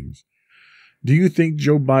various things. Do you think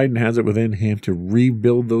Joe Biden has it within him to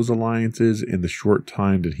rebuild those alliances in the short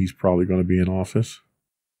time that he's probably going to be in office?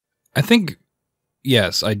 I think,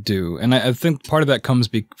 yes, I do. And I think part of that comes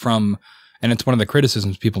from, and it's one of the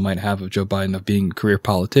criticisms people might have of Joe Biden of being a career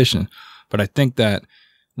politician. But I think that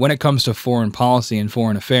when it comes to foreign policy and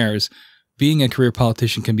foreign affairs, being a career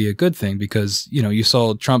politician can be a good thing because, you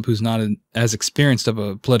saw Trump, who's not as experienced of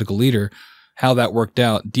a political leader, how that worked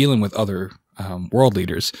out dealing with other world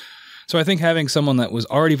leaders. So I think having someone that was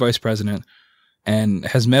already vice president and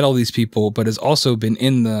has met all these people, but has also been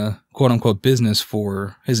in the quote unquote business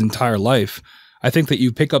for his entire life, I think that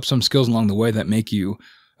you pick up some skills along the way that make you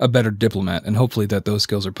a better diplomat, and hopefully that those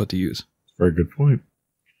skills are put to use. Very good point.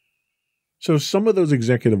 So some of those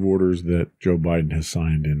executive orders that Joe Biden has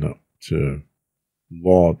signed into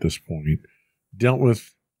law at this point dealt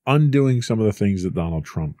with undoing some of the things that Donald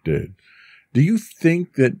Trump did. Do you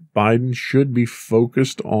think that Biden should be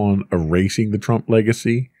focused on erasing the Trump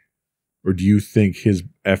legacy, or do you think his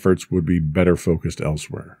efforts would be better focused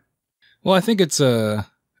elsewhere? Well, I think it's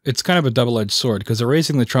kind of a double-edged sword, because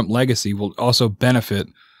erasing the Trump legacy will also benefit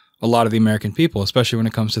a lot of the American people, especially when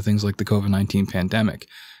it comes to things like the COVID-19 pandemic.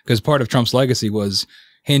 Because part of Trump's legacy was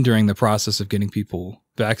hindering the process of getting people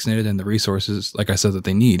vaccinated and the resources, like I said, that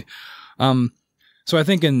they need. So I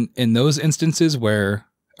think in those instances where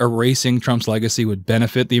erasing Trump's legacy would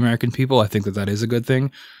benefit the American people, I think that is a good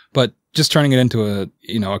thing. But just turning it into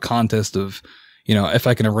a contest of, if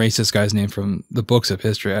I can erase this guy's name from the books of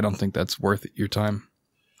history, I don't think that's worth your time.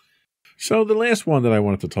 So the last one that I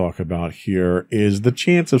wanted to talk about here is the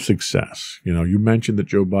chance of success. You mentioned that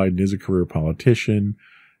Joe Biden is a career politician.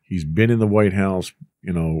 He's been in the White House,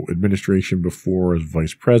 administration before as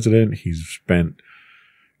vice president. He's spent,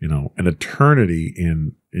 an eternity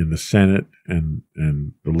in the Senate and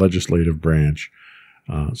the legislative branch.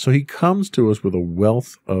 So he comes to us with a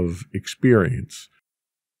wealth of experience.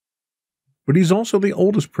 But he's also the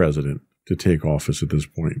oldest president to take office at this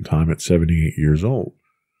point in time at 78 years old.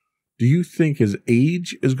 Do you think his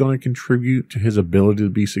age is going to contribute to his ability to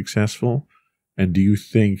be successful? And do you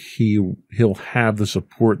think he'll have the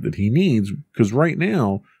support that he needs? Because right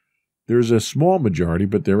now, there's a small majority,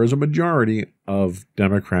 but there is a majority of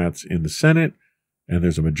Democrats in the Senate, and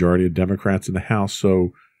there's a majority of Democrats in the House.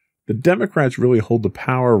 So the Democrats really hold the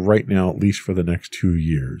power right now, at least for the next 2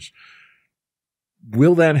 years.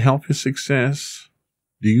 Will that help his success?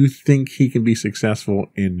 Do you think he can be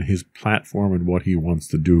successful in his platform and what he wants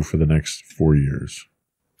to do for the next 4 years?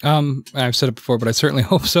 I've said it before, but I certainly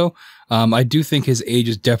hope so. I do think his age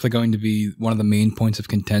is definitely going to be one of the main points of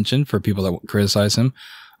contention for people that criticize him.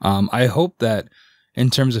 I hope that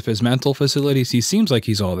in terms of his mental facilities, he seems like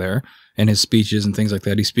he's all there in his speeches and things like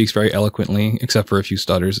that. He speaks very eloquently, except for a few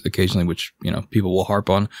stutters occasionally, which, people will harp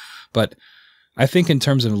on. But I think in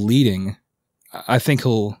terms of leading, I think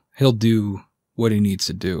he'll do what he needs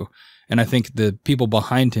to do. And I think the people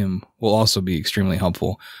behind him will also be extremely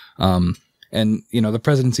helpful. And, the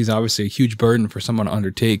presidency is obviously a huge burden for someone to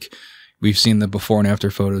undertake. We've seen the before and after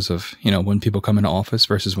photos of, when people come into office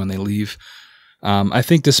versus when they leave. I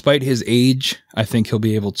think despite his age, I think he'll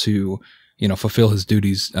be able to, fulfill his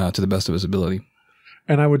duties to the best of his ability.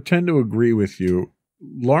 And I would tend to agree with you,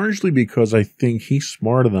 largely because I think he's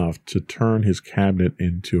smart enough to turn his cabinet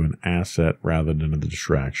into an asset rather than a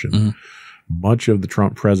distraction. Mm-hmm. Much of the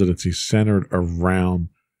Trump presidency centered around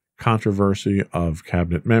controversy of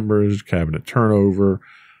cabinet members, cabinet turnover.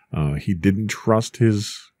 He didn't trust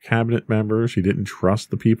his cabinet members. He didn't trust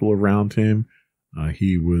the people around him.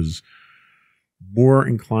 He was more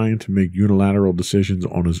inclined to make unilateral decisions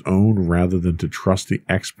on his own rather than to trust the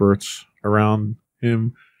experts around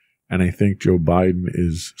him. And I think Joe Biden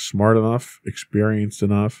is smart enough, experienced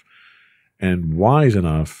enough, and wise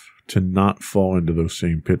enough to not fall into those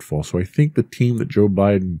same pitfalls. So I think the team that Joe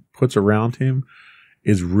Biden puts around him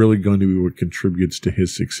is really going to be what contributes to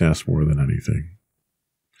his success more than anything.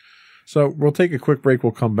 So we'll take a quick break.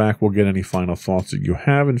 We'll come back. We'll get any final thoughts that you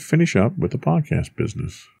have and finish up with the podcast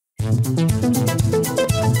business.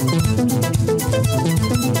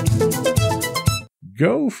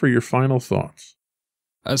 Go for your final thoughts.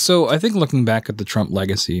 So I think looking back at the Trump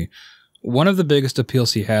legacy, one of the biggest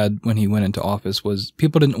appeals he had when he went into office was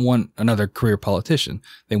people didn't want another career politician.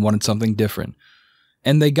 They wanted something different.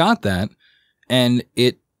 And they got that. And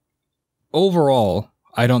it overall,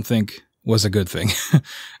 I don't think was a good thing.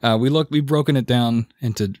 We've broken it down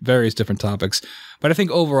into various different topics, but I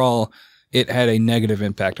think overall it had a negative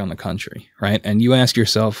impact on the country, right? And you ask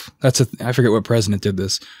yourself, I forget what president did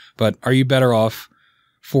this, but are you better off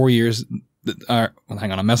 4 years? Hang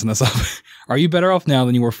on, I'm messing this up. Are you better off now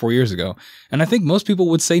than you were 4 years ago? And I think most people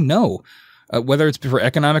would say no, whether it's for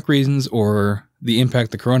economic reasons or the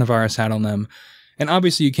impact the coronavirus had on them. And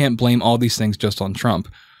obviously you can't blame all these things just on Trump.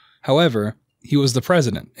 However, he was the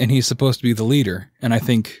president and he's supposed to be the leader. And I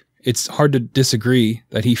think it's hard to disagree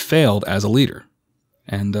that he failed as a leader.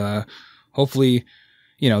 And hopefully,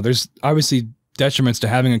 there's obviously detriments to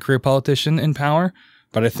having a career politician in power,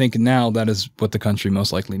 but I think now that is what the country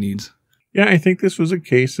most likely needs. Yeah, I think this was a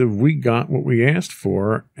case of we got what we asked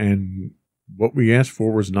for, and what we asked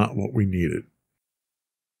for was not what we needed.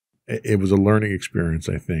 It was a learning experience,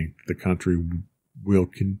 I think. The country will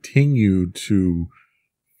continue to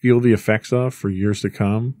feel the effects of for years to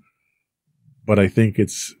come, but I think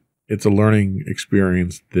it's a learning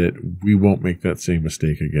experience that we won't make that same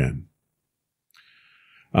mistake again.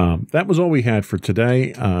 That was all we had for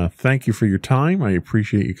today. Thank you for your time. I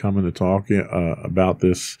appreciate you coming to talk about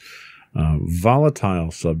this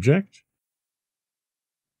volatile subject.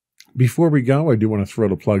 Before we go, I do want to throw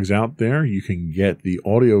the plugs out there. You can get the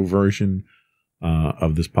audio version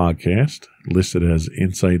of this podcast listed as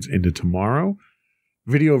Insights into Tomorrow.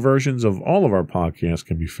 Video versions of all of our podcasts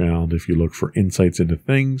can be found if you look for Insights into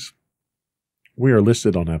Things. We are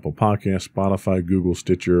listed on Apple Podcasts, Spotify, Google,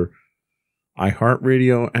 Stitcher,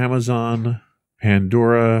 iHeartRadio, Amazon,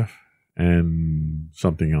 Pandora, and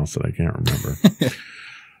something else that I can't remember.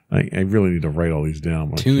 I really need to write all these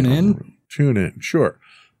down. Tune in? Tune in, sure.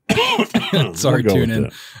 Sorry, tune in.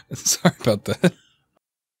 Sorry about that.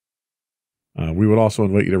 We would also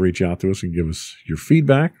invite you to reach out to us and give us your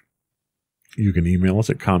feedback. You can email us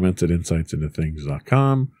at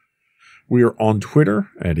comments@insightsintothings.com. We are on Twitter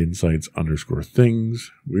at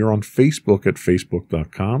insights_things. We are on Facebook at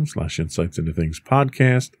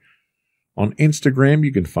facebook.com/insightsintothingspodcast. On Instagram,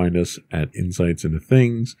 you can find us at Insights Into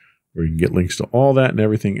Things, where you can get links to all that and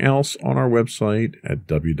everything else on our website at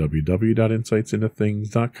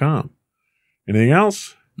www.insightsintothings.com. Anything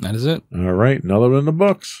else? That is it. All right. Another one in the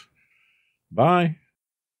books. Bye.